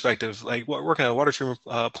 from my perspective, like working at a water treatment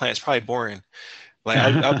plant is probably boring. Like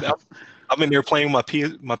I'm in there playing my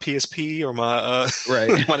PSP or my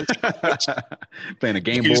Right. my Nintendo Switch. Playing a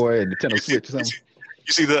Game You, Boy and Nintendo you see, Switch or you something. see,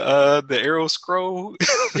 you see the arrow scroll.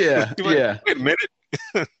 Yeah, You're like, yeah, wait a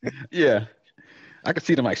minute. yeah. I could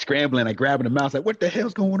see them like scrambling, like grabbing the mouse, like what the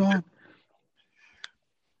hell's going on?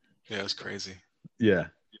 Yeah, it's crazy. Yeah,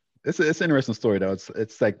 it's an interesting story though.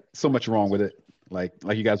 It's like so much wrong with it. Like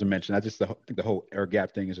you guys were mentioning, think the whole air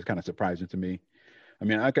gap thing is just kind of surprising to me. I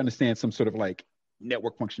mean, I can understand some sort of like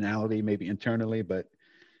network functionality maybe internally, but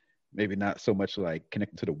maybe not so much like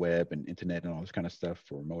connecting to the web and internet and all this kind of stuff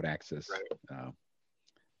for remote access. Right. Uh,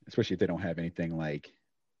 Especially if they don't have anything like,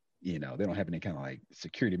 they don't have any kind of like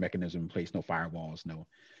security mechanism in place, no firewalls, no,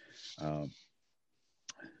 um,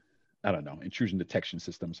 I don't know, intrusion detection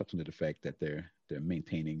system, something to the effect that they're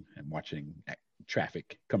maintaining and watching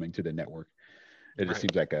traffic coming to the network. It just Right.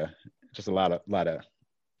 seems like just a lot of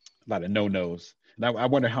no nos. And I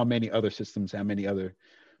wonder how many other systems, how many other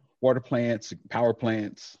water plants, power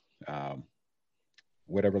plants, um,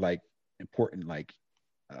 whatever like important like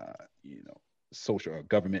uh, you know social or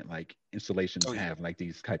government like installations Oh yeah. have like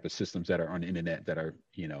these type of systems that are on the internet that are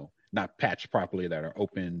not patched properly, that are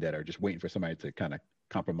open, that are just waiting for somebody to kind of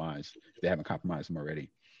compromised. They haven't compromised them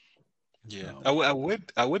already. Yeah,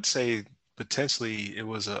 I would say potentially it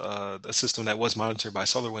was a system that was monitored by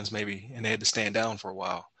SolarWinds maybe, and they had to stand down for a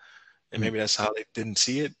while, and maybe that's how they didn't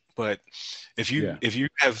see it. But Yeah. if you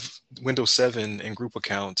have Windows 7 and group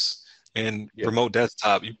accounts and Yeah. remote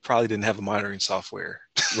desktop, you probably didn't have a monitoring software.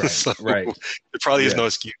 Right. So Right. there probably is Yeah. no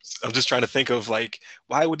excuse. I'm just trying to think of like,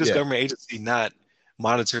 why would this Yeah. government agency not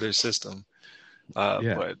monitor their system?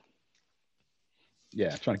 Yeah. But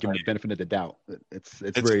Yeah. Trying to give them the benefit of the doubt. It's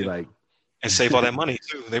it's very like, and save all that money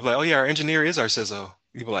too. They'd be like, oh yeah, our engineer is our CISO.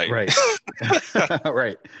 You'd be like, right.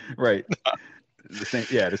 Right. Right.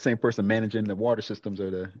 The same person managing the water systems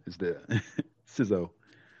is the CISO.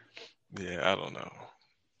 yeah, I don't know.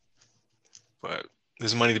 But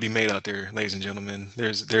there's money to be made out there, ladies and gentlemen.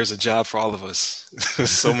 There's a job for all of us.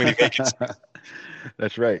 So many vacancies.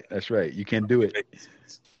 That's right. That's right. You can do it.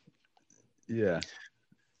 Yeah.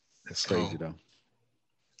 That's So crazy though.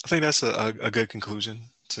 I think that's a good conclusion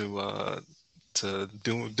to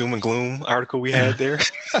doom and gloom article we had there.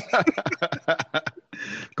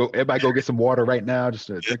 Everybody go get some water right now, just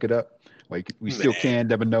to drink it up. Like we still can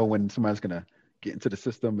never know when somebody's gonna get into the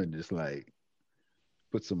system and just like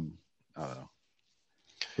put some, I don't know,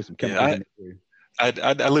 put some chemicals in it.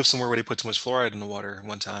 I lived somewhere where they put too much fluoride in the water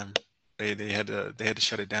one time. They had to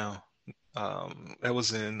shut it down. That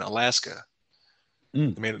was in Alaska. They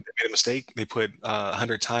made a mistake. They put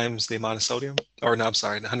 100 times the amount of sodium, or no, I'm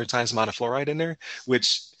sorry, 100 times the amount of fluoride in there,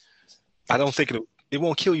 which I don't think it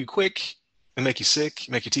won't kill you quick and make you sick,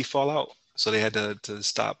 make your teeth fall out. So they had to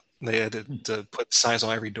stop. They had to put signs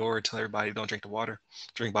on every door, tell everybody don't drink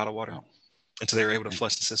drink bottled water, until they were able to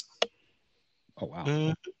flush the system. Oh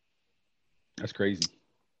wow, that's crazy.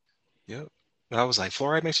 Yep. I was like,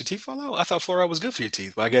 fluoride makes your teeth fall out? I thought fluoride was good for your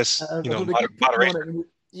teeth, but I guess moderation.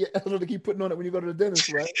 Yeah, that's what they keep putting on it when you go to the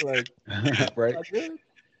dentist, right? Like, right.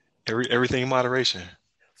 Everything in moderation.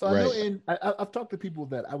 So I know, I've talked to people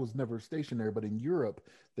that I was never stationed there, but in Europe,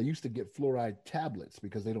 they used to get fluoride tablets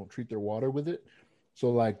because they don't treat their water with it. So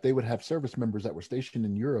like they would have service members that were stationed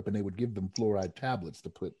in Europe, and they would give them fluoride tablets to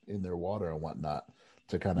put in their water and whatnot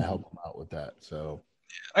to kind of help them out with that. So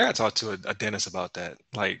I got to talk to a dentist about that,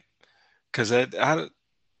 like, because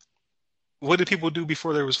what did people do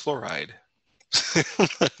before there was fluoride?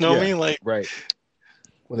 What I mean? Like, right.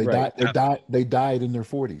 Well, they died in their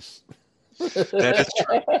 40s. That is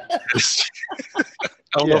true.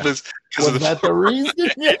 I don't know if it's was that the reason?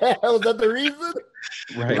 Yeah, was that the reason?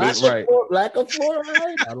 Right, lack of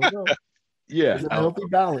fluoride? I don't know. Yeah, it's a healthy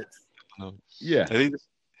balance. Yeah, they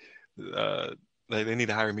need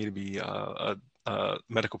to hire me to be a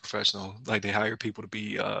medical professional. Like they hire people to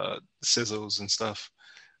be CISOs and stuff.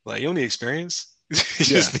 Like you don't need experience. You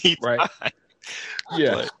just need time.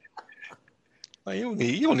 Yeah. Like, you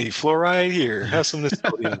don't need fluoride here. Have some of this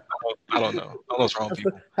sodium. I don't know. I don't know what's wrong with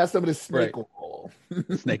people. Have some of this snake oil.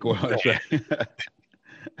 Snake oil. That's right.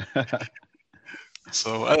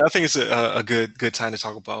 So I think it's a good time to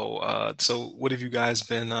talk about. So what have you guys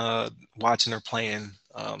been watching or playing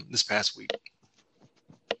this past week?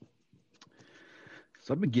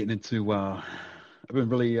 So I've been getting into. I've been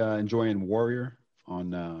really enjoying Warrior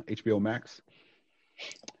on HBO Max.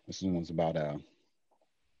 This one's about.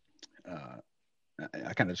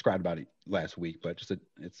 I kind of described about it last week, but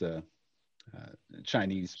it's a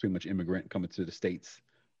Chinese, pretty much immigrant coming to the States.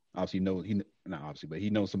 Obviously, but he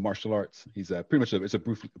knows some martial arts. He's pretty much it's a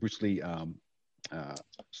Bruce Lee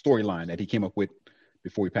storyline that he came up with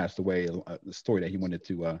before he passed away. The story that he wanted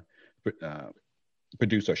to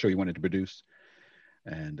produce, or show he wanted to produce,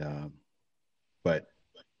 and but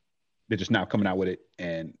they're just now coming out with it,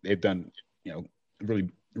 and they've done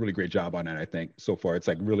really great job on that. I think so far it's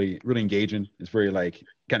like really engaging. It's very like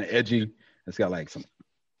kind of edgy. It's got like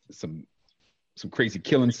some crazy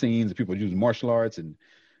killing scenes of people using martial arts and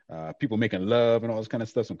people making love and all this kind of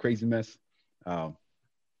stuff, some crazy mess.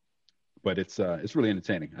 But it's really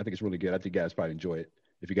entertaining. I think it's really good. I think you guys probably enjoy it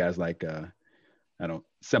if you guys like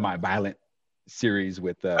semi-violent series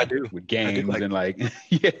with gangs and like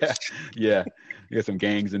yeah you got some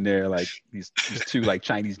gangs in there, like these two like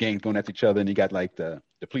Chinese gangs going after each other, and you got like the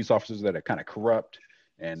police officers that are kind of corrupt,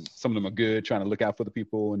 and some of them are good, trying to look out for the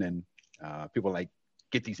people, and then people like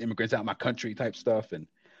get these immigrants out of my country type stuff, and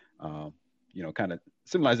kind of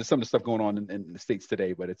symbolizes some of the stuff going on in the States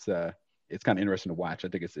today. But it's kind of interesting to watch. I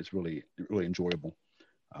think it's really enjoyable.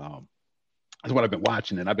 That's what I've been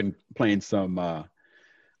watching, and I've been playing some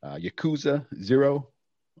Yakuza 0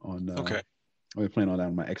 on. I've been playing on that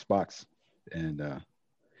on my Xbox, and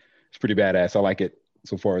it's pretty badass. I like it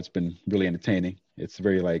so far. It's been really entertaining. It's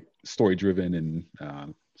very like story driven, and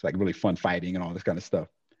it's like really fun fighting and all this kind of stuff.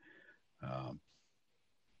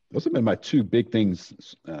 Those have been my two big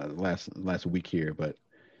things last week here. But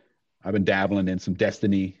I've been dabbling in some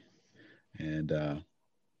Destiny, and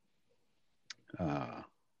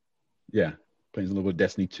yeah, playing a little bit of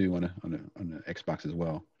Destiny 2 on the Xbox as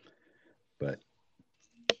well. But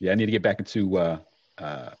yeah, I need to get back into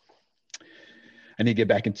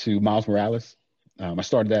Miles Morales. I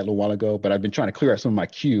started that a little while ago, but I've been trying to clear out some of my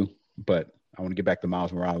queue. But I want to get back to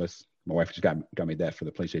Miles Morales. My wife just got me that for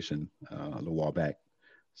the PlayStation a little while back,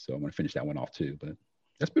 so I'm going to finish that one off too. But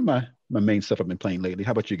that's been my main stuff I've been playing lately.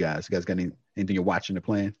 How about you guys? You guys got anything you're watching or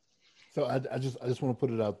playing? So I just want to put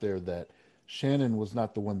it out there that Shannon was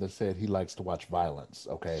not the one that said he likes to watch violence.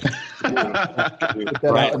 Okay, put that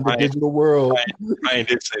out in the digital world. Ryan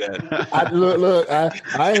did say that.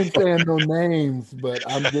 I ain't saying no names, but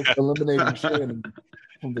I'm just eliminating Shannon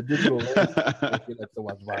from the digital landscape. He likes to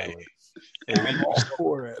watch violence. I'm all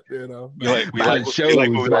for it, you know. Violent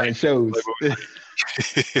shows.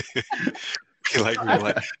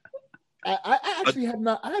 I actually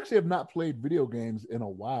have not played video games in a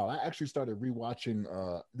while. I actually started rewatching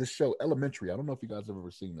this show Elementary. I don't know if you guys have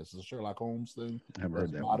ever seen this. It's a Sherlock Holmes thing. I haven't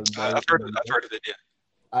heard that. I've heard of it. Yeah.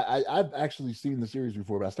 I've actually seen the series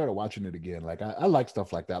before, but I started watching it again. Like I like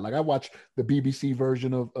stuff like that. Like I watched the BBC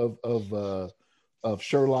version of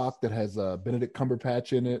Sherlock that has Benedict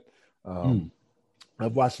Cumberbatch in it.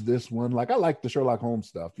 I've watched this one. Like I like the Sherlock Holmes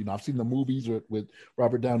stuff. You know, I've seen the movies with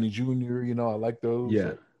Robert Downey Jr. You know, I like those.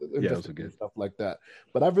 Yeah, those are good stuff like that.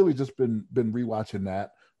 But I've really just been rewatching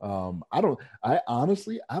that. I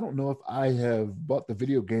honestly don't know if I have bought the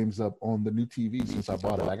video games up on the new TV since I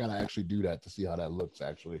bought it. I gotta actually do that to see how that looks.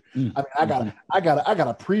 Actually, I mean, I got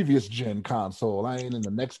a previous gen console. I ain't in the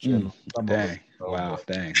next gen. Dang, wow,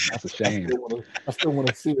 dang, that's a shame. I still want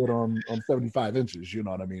to see it on 75 inches. You know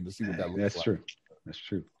what I mean? To see what that looks like. That's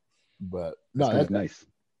true. But no, that's nice.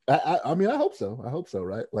 I mean, I hope so.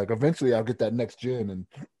 Right? Like eventually, I'll get that next gen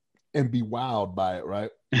and be wowed by it,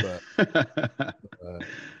 right? But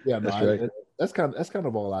yeah, no, that's kind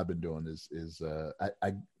of all I've been doing is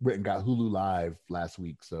I went and got Hulu Live last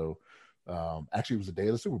week. So actually, it was the day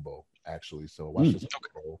of the Super Bowl. Actually, so I watched the Super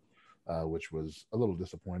Bowl, which was a little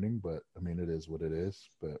disappointing, but I mean, it is what it is.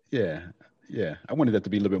 But yeah, I wanted that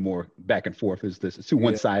to be a little bit more back and forth. It's too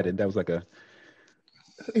one-sided. That was like a.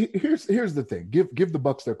 Here's the thing. Give the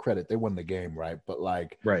Bucks their credit. They won the game, right? But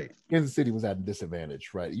like, right, Kansas City was at a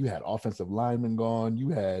disadvantage, right? You had offensive linemen gone. You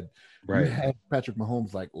had Patrick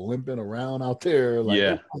Mahomes like limping around out there. Like,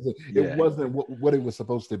 it wasn't what it was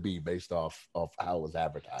supposed to be based off how it was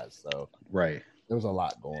advertised. So right, there was a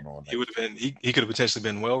lot going on. He would have been. He could have potentially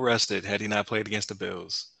been well rested had he not played against the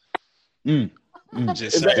Bills. Is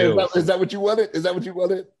that what you wanted? Is that what you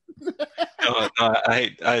wanted? No,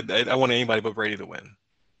 I want anybody but Brady to win.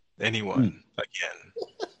 Anyone again.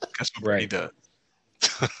 That's what Brady does.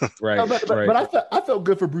 Right. No, but I felt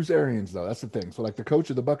good for Bruce Arians though. That's the thing. So like the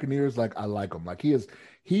coach of the Buccaneers, like I like him. Like he's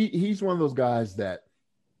one of those guys that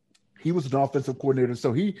he was an offensive coordinator.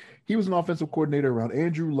 So he was an offensive coordinator around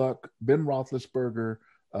Andrew Luck, Ben Roethlisberger.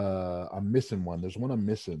 I'm missing one. There's one I'm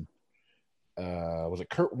missing. Was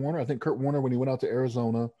it Kurt Warner? I think Kurt Warner when he went out to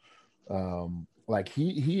Arizona. Like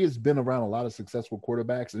he has been around a lot of successful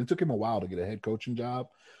quarterbacks, and it took him a while to get a head coaching job.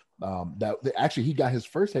 Actually he got his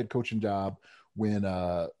first head coaching job when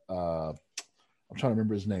I'm trying to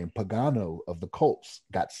remember his name. Pagano of the Colts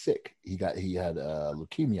got sick. He had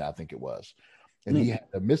leukemia, I think it was, and he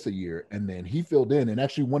had to miss a year, and then he filled in and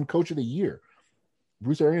actually won Coach of the Year.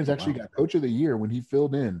 Bruce Arians actually got Coach of the Year when he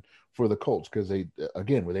filled in for the Colts because they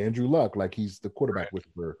again with Andrew Luck, like he's the quarterback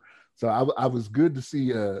whisperer. So I was good to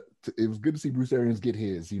see. It was good to see Bruce Arians get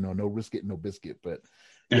his. You know, no risk it, no biscuit. But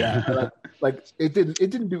yeah, like it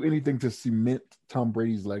didn't do anything to cement Tom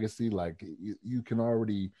Brady's legacy. Like you can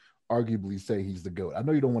already arguably say he's the GOAT. I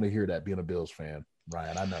know you don't want to hear that being a Bills fan,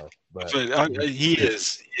 Ryan. I know, but he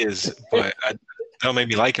is. But don't make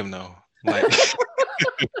me like him though. Like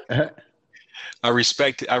I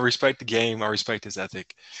respect the game. I respect his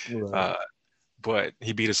ethic. Right. But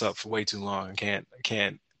he beat us up for way too long. I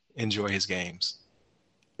can't enjoy his games.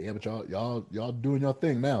 Yeah, but y'all doing your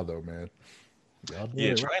thing now though, man.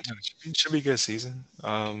 Yeah, trying to. It should be a good season.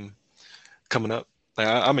 Coming up. Like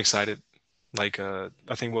I'm excited. Like I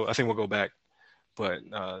think we'll go back. But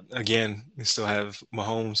again, we still have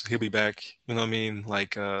Mahomes. He'll be back. You know what I mean?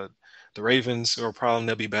 Like the Ravens are a problem.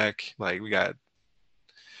 They'll be back. Like we got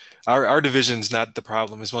our division's not the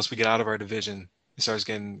problem. It's once we get out of our division, it starts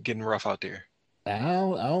getting rough out there. I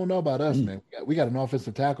don't know about us, man. We got an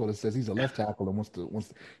offensive tackle that says he's a left tackle and wants to.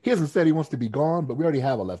 He hasn't said he wants to be gone, but we already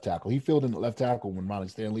have a left tackle. He filled in the left tackle when Ronnie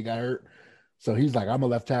Stanley got hurt, so he's like, I'm a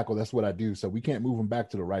left tackle. That's what I do. So we can't move him back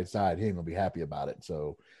to the right side. He ain't gonna be happy about it.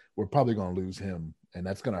 So we're probably going to lose him, and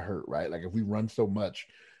that's going to hurt, right? Like if we run so much,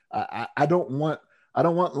 I don't want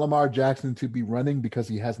Lamar Jackson to be running because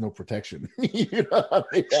he has no protection. You know what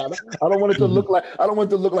I mean? I don't want it to look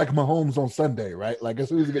like Mahomes on Sunday, right? Like as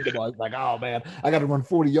soon as he get the ball, it's like, oh man, I got to run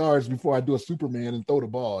 40 yards before I do a Superman and throw the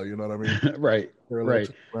ball. You know what I mean? Right.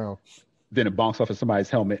 Then it bonks off of somebody's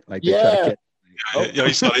helmet, like they try to catch. Yo,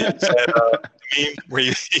 you saw that meme where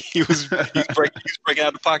he was breaking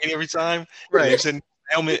out the pocket every time. Right. He was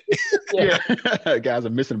helmet. Yeah. Guys are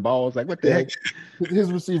missing balls. Like, what the heck?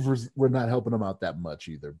 His receivers were not helping him out that much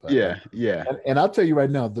either. But yeah. And I'll tell you right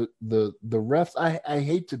now, the refs, I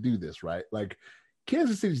hate to do this, right? Like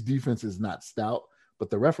Kansas City's defense is not stout, but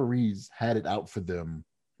the referees had it out for them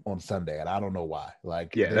on Sunday, and I don't know why.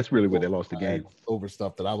 Like, that's really where they lost the game. Over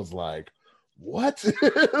stuff that I was like, what?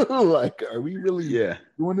 Like, are we really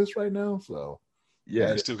doing this right now? So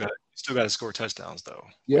you still got to score touchdowns though.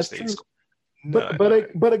 Yes,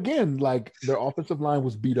 but again, like their offensive line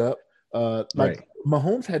was beat up.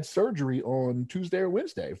 Mahomes had surgery on Tuesday or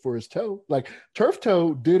Wednesday for his toe. Like turf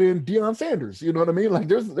toe didn't Deion Sanders. You know what I mean? Like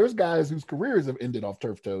there's guys whose careers have ended off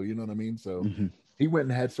turf toe. You know what I mean? So he went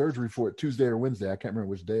and had surgery for it Tuesday or Wednesday. I can't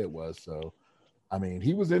remember which day it was. So, I mean,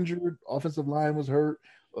 he was injured. Offensive line was hurt.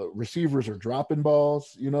 Receivers are dropping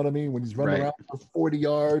balls. You know what I mean? When he's running around for 40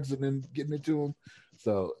 yards and then getting it to him.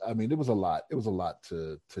 So, I mean, it was a lot. It was a lot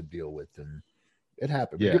to deal with, and it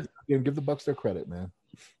happened. Yeah. Give the Bucs their credit, man.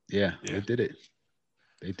 Yeah, they did it.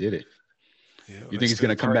 Yeah, you think he's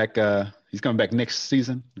going to come back? He's coming back next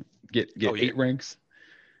season. Get 8 rings.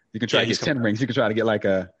 You can try to get 10 rings. You can try to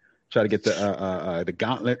get the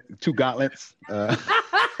gauntlet, 2 gauntlets.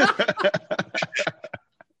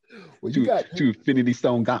 Well, you got 2 Infinity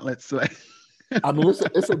Stone gauntlets. I mean,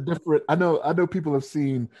 it's a different. I know people have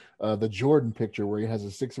seen the Jordan picture where he has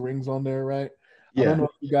the 6 rings on there, right? Yeah. I don't know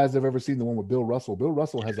if you guys have ever seen the one with Bill Russell. Bill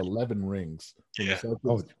Russell has 11 rings. Yeah.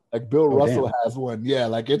 Like Bill Russell has one. Yeah,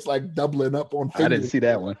 like it's like doubling up on fingers. I didn't see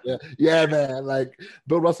that one. Yeah, man. Like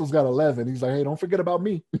Bill Russell's got 11. He's like, hey, don't forget about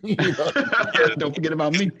me. Don't forget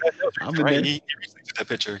about me. I'm right. He retweeted that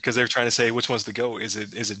picture because they're trying to say which one's the GOAT. Is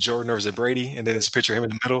it Jordan or is it Brady? And then it's a picture of him in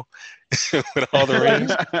the middle with all the rings.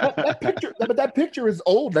 that picture is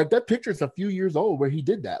old. Like that picture is a few years old where he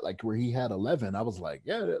did that, like where he had 11. I was like,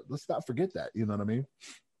 yeah, let's not forget that. You know what I mean?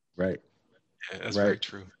 Right. Yeah, that's very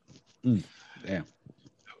true. Damn.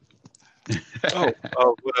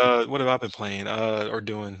 What have I been playing or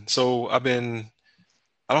doing? So I don't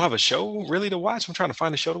have a show really to watch. I'm trying to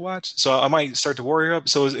find a show to watch. So I might start the Warrior up.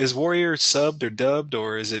 So is Warrior subbed or dubbed,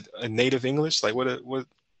 or is it a native English? Like what?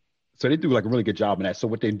 So they do like a really good job in that. So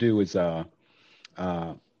what they do is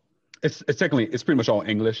it's pretty much all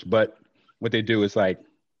English, but what they do is like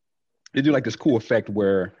they do like this cool effect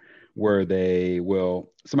where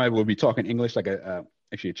somebody will be talking English, like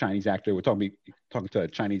actually a Chinese actor. We're talking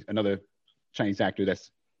to another Chinese actor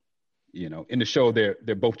that's, in the show they're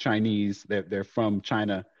both Chinese. They're from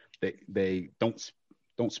China. They don't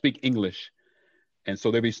speak English, and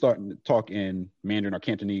so they'll be starting to talk in Mandarin or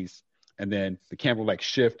Cantonese, and then the camera will like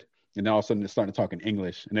shift, and then all of a sudden they're starting to talk in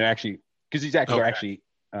English, and they're actually, because these actors are actually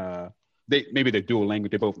they're dual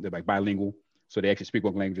language. They're like bilingual, so they actually speak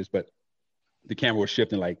both languages, but the camera will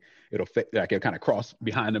shift and like it'll kind of cross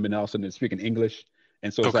behind them, and all of a sudden they're speaking English.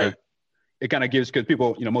 And so it's like, it kind of gives, because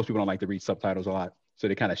people, most people don't like to read subtitles a lot. So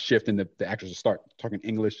they kind of shift and the actors will start speaking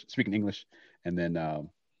English. And then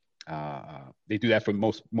they do that for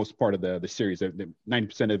most part of the series.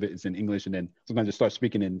 90% of it is in English. And then sometimes they start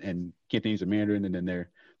speaking in Cantonese or Mandarin, and then they're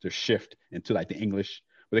shift into like the English.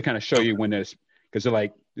 But they kind of show you when because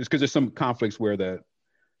there's some conflicts where the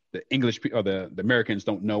English or the Americans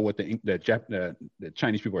don't know what the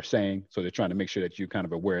Chinese people are saying. So they're trying to make sure that you're kind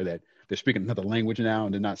of aware that they're speaking another language now,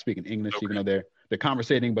 and they're not speaking English, even though they're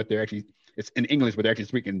conversating, but it's in English, but they're actually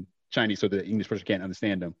speaking Chinese, so the English person can't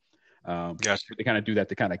understand them. Gotcha. They kind of do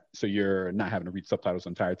that so you're not having to read subtitles the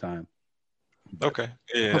entire time. Okay.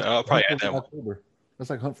 Yeah, I'll probably add that one. That's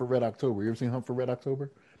like Hunt for Red October. You ever seen Hunt for Red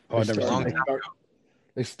October? Oh, I've never seen that.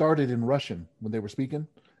 They started in Russian when they were speaking,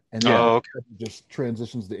 and just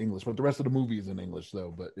transitions to English. But the rest of the movie is in English,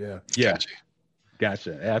 though. But yeah.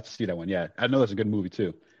 Gotcha. I have to see that one. Yeah, I know that's a good movie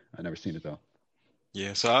too. I've never seen it though.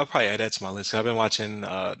 Yeah, so I'll probably add that to my list. I've been watching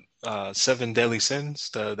 7 Deadly Sins,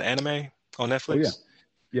 the anime on Netflix. Oh,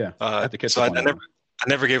 yeah. I have to catch so up on I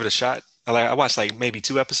never gave it a shot. I watched like maybe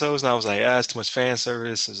 2 episodes, and I was like, it's too much fan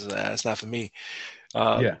service. It's not for me.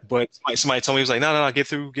 But somebody told me, he was like, no, get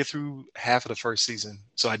through half of the first season.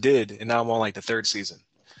 So I did, and now I'm on like the 3rd season.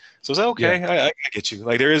 So it's like, okay, I get you.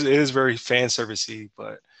 Like it is very fan servicey,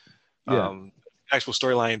 but actual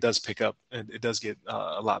storyline does pick up, and it does get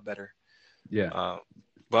a lot better. Yeah.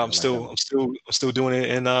 but I like that one. I'm still doing it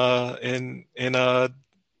in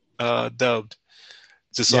dubbed,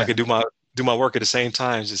 just so I could do my work at the same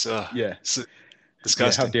time. Just Yeah. it's Yeah. How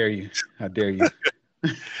disgusting. dare you? How dare you?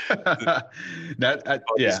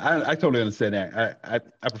 I totally understand that. I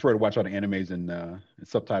prefer to watch all the animes in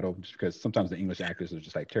subtitle just because sometimes the English actors are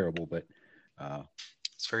just like terrible, but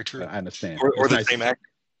It's very true. I understand. Or It's the nice. same actor.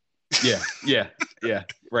 Yeah,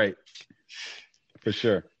 right. For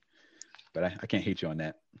sure. But I can't hate you on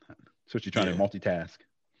that. Especially trying to multitask.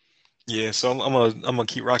 Yeah, so I'm gonna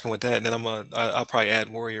keep rocking with that, and then I'll probably add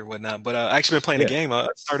Warrior or whatnot. But I actually been playing a game. I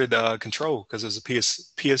started Control because it's a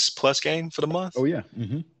PS Plus game for the month. Oh yeah.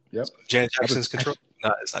 Mm-hmm. Yep. So Janet Jackson's Control.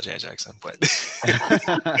 No, it's not Janet Jackson, but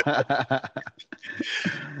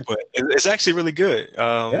but it's actually really good.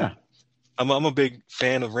 Yeah. I'm a big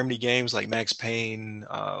fan of Remedy games like Max Payne.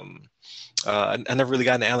 I never really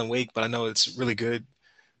got into Alan Wake, but I know it's really good.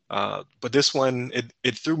 But this one,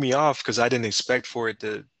 it threw me off because I didn't expect for it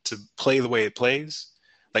to play the way it plays.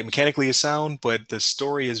 Like mechanically it's sound, but the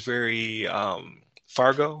story is very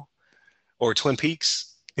Fargo or Twin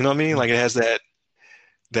Peaks. You know what I mean? Like it has that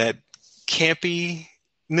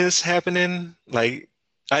campiness happening. Like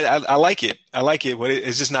I like it. I like it, but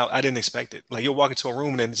it's just not. I didn't expect it. Like you'll walk into a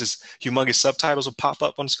room and then it's just humongous subtitles will pop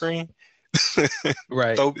up on the screen.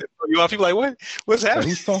 Right. So you off. People like, what? What's happening?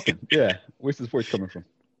 Who's talking? Yeah. Where's this voice coming from?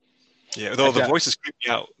 Yeah, though the voices creep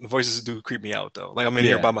me out. The voices do creep me out though. Like I'm in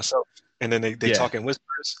here by myself, and then they talk in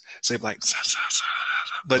whispers. So they're like,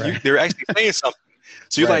 but they're actually saying something.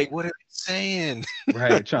 So you're like, what are they saying?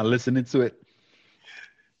 Right, trying to listen into it.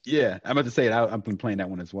 Yeah, I'm about to say it. I've been playing that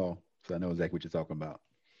one as well, so I know exactly what you're talking about.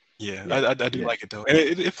 Yeah, I do like it though, and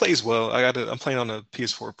it plays well. I'm playing on a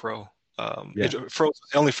PS4 Pro. It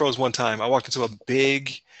only froze one time. I walked into a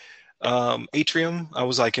big atrium. I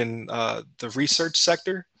was like in the research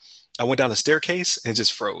sector. I went down the staircase and it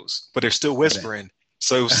just froze, but they're still whispering.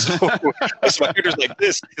 So my computer's like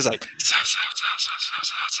this. He's like,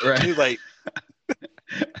 he's like,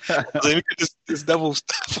 let me get this double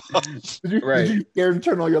stuff off. Did you scare and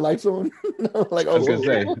turn all your lights on? Like, I was gonna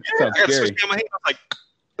say, sounds scary.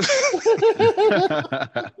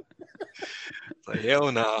 Like,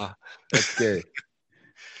 hell nah. That's scary.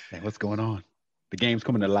 Man, what's going on? The game's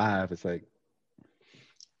coming alive. It's like,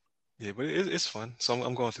 yeah, but it's fun. So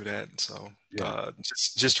I'm going through that. So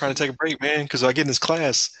just trying to take a break, man. Because I get in this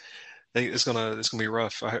class, it's gonna be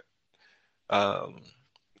rough.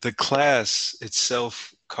 The class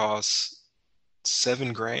itself costs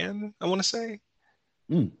 $7,000, I want to say,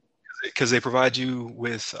 because they provide you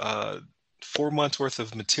with 4 months worth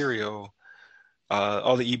of material,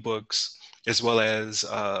 all the ebooks, as well as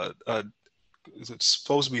it's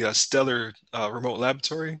supposed to be a stellar remote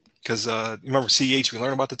laboratory. Because remember CEH, we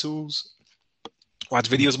learn about the tools, watch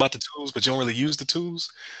videos about the tools, but you don't really use the tools.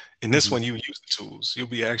 In this one, you use the tools. You'll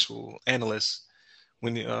be an actual analyst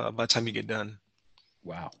when by the time you get done.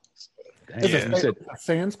 Wow. Is it a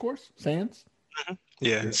SANS course? SANS? Mm-hmm.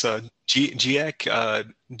 Yeah, it's GCFA.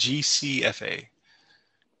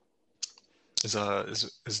 Is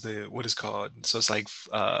the what is called. So it's like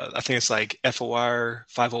I think it's like FOR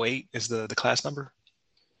 508 is the class number.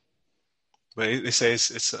 But they say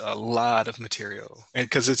it's a lot of material, and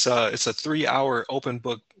because it's a 3-hour open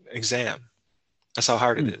book exam. That's how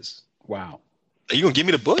hard it is. Wow. Are you gonna give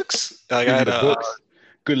me the books? Like I had books.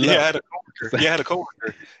 Good luck. Yeah, I had a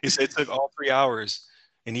coworker. He said it took all 3 hours,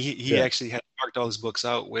 and he actually had marked all his books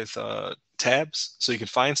out with tabs so you could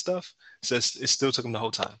find stuff. So it still took him the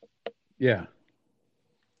whole time. Yeah.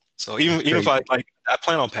 So even if I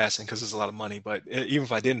plan on passing because it's a lot of money, but even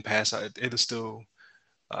if I didn't pass, it'll still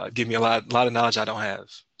give me a lot of knowledge I don't have.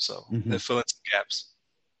 So they fill in some gaps.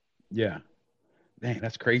 Yeah. Dang,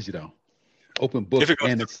 that's crazy though. Open book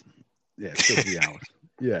and it's still 3 hours.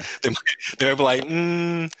 Yeah. They'll be like,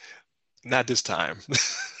 not this time.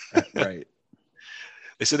 Right.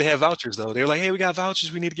 They said they have vouchers though. They were like, hey, we got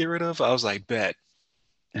vouchers we need to get rid of. I was like, bet.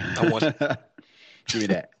 I want it. Give me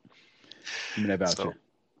that. Give me that voucher.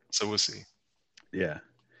 So we'll see. Yeah.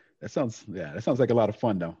 That sounds like a lot of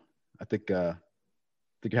fun though. I think you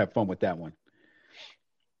have fun with that one.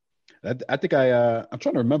 I think I'm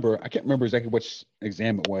trying to remember. I can't remember exactly which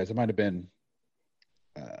exam it was. It might have been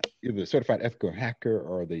either the certified ethical hacker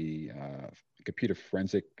or the computer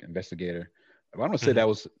forensic investigator. I want to say that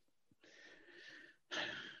was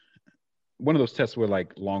one of those tests were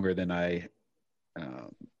like longer than I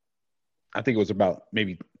think it was about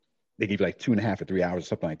maybe they gave you like 2.5 or 3 hours or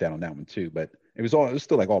something like that on that one too. But it was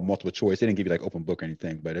still like all multiple choice. They didn't give you like open book or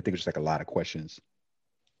anything, but I think it was just like a lot of questions.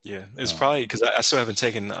 Yeah, it's probably because I still haven't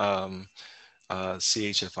taken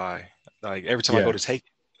CHFI. Like every time I go to take,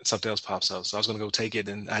 something else pops up. So I was going to go take it,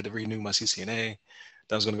 and I had to renew my CCNA. Then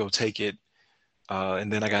I was going to go take it,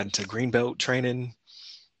 and then I got into Greenbelt training.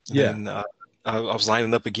 And then I was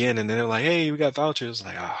lining up again, and then they're like, "Hey, we got vouchers."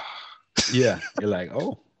 Like, Yeah, you're like,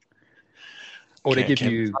 oh, they give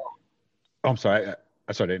you. Oh, I'm sorry.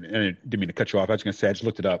 I didn't mean to cut you off. I was going to say I just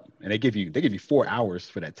looked it up, and they give you 4 hours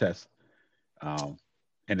for that test.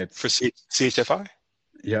 And it's for CHFI.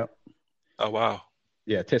 Yeah. Oh wow.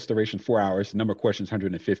 Yeah, test duration 4 hours. Number of questions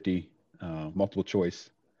 150. Multiple choice.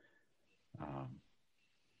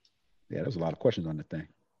 Yeah, there's a lot of questions on the thing.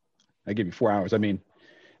 I give you 4 hours. I mean,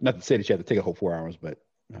 not to say that you have to take a whole 4 hours, but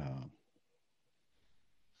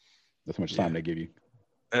that's how much time they give you.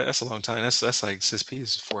 That's a long time. That's like CISP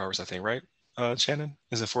is 4 hours, I think, right? Shannon,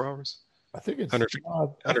 is it 4 hours? I think it's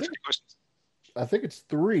 150 questions. I think it's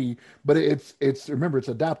 3, but it's remember, it's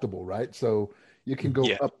adaptable, right? So you can go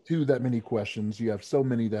up to that many questions. You have so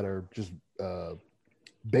many that are just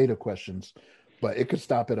beta questions, but it could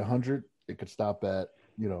stop at 100. It could stop at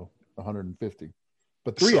 150.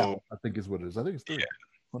 But 3 hours, I think, is what it is. I think it's 3. Yeah.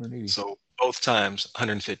 180. So both times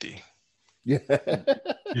 150. Yeah.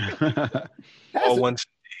 All 150.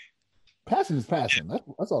 Passing is passing.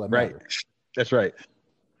 That's all that matters. Right. That's right.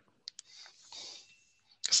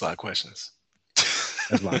 That's a lot of questions.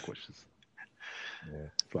 That's a lot of questions. Yeah.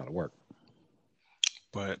 It's a lot of work.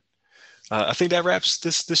 But I think that wraps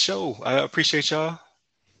this show. I appreciate y'all.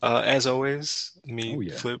 As always,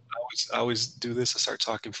 Flip. I always do this. I start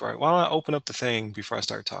talking before why don't I open up the thing before I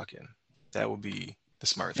start talking? That would be the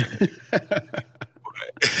smart thing to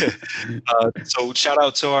do. So shout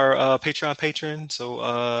out to our Patreon patron.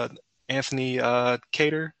 So Anthony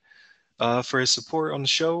Cater for his support on the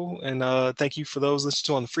show. And thank you for those listening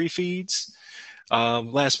to on the free feeds.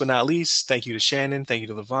 Last but not least, thank you to Shannon. Thank you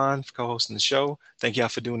to Levon for co-hosting the show. Thank y'all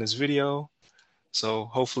for doing this video. So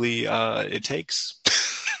hopefully it takes.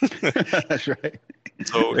 That's right.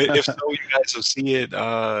 So if so, you guys will see it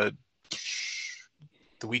the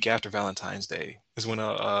week after Valentine's Day is when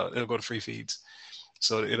it'll go to free feeds.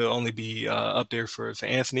 So it'll only be up there for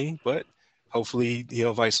Anthony, but hopefully he'll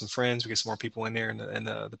invite some friends. We get some more people in there in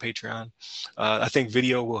the Patreon. I think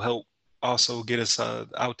video will help also get us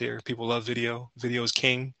out there. People love video. Video is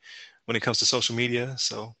king when it comes to social media.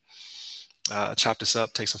 So chop this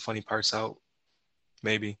up, take some funny parts out,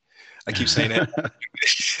 maybe. I keep saying that.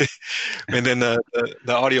 And then the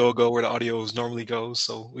audio will go where the audio normally goes.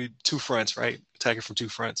 So we 2 fronts, right? Attack it from 2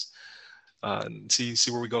 fronts. And see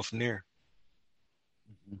where we go from there.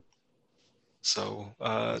 So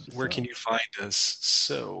where can you find us?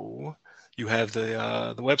 So you have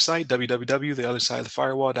the website,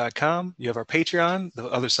 www.theothersideofthefirewall.com. You have our Patreon, The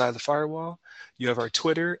Other Side of the Firewall. You have our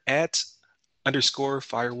Twitter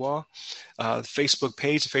 @_firewall. The Facebook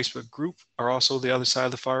page, the Facebook group are also The Other Side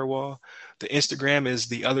of the Firewall. The Instagram is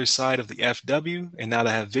The Other Side of the FW. And now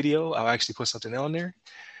that I have video, I'll actually put something on there.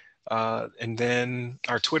 And then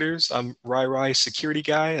our Twitters, I'm RyRy Security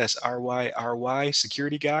Guy. That's RYRY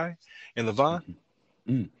Security Guy. And Levon?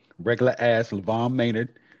 Regular ass Levon Maynard.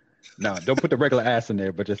 No, don't put the regular ass in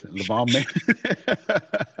there, but just Levon Maynard.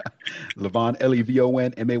 Levon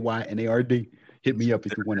LEVON MAYNARD. Hit me up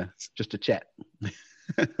if you want to chat. There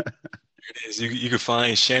it is. You can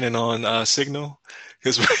find Shannon on Signal.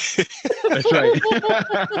 That's right.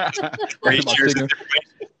 Great Signal.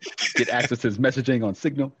 Get access to his messaging on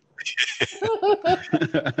Signal.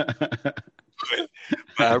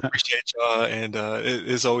 But I appreciate y'all, and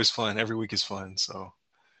it's always fun. Every week is fun. So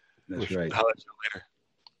that's right. I'll let you later.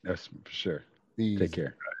 That's for sure. Easy. Take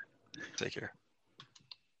care. Take care.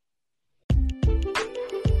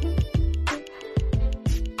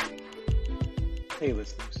 Hey,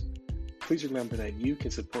 listeners. Please remember that you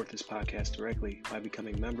can support this podcast directly by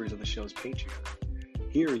becoming members of the show's Patreon.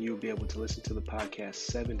 Here, you'll be able to listen to the podcast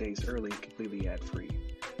 7 days early, completely ad-free.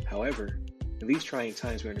 However, in these trying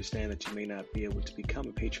times, we understand that you may not be able to become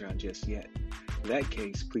a Patreon just yet. In that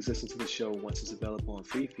case, please listen to the show once it's available on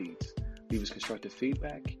free feeds, leave us constructive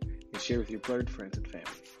feedback, and share with your blurred friends and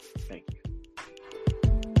family. Thank you.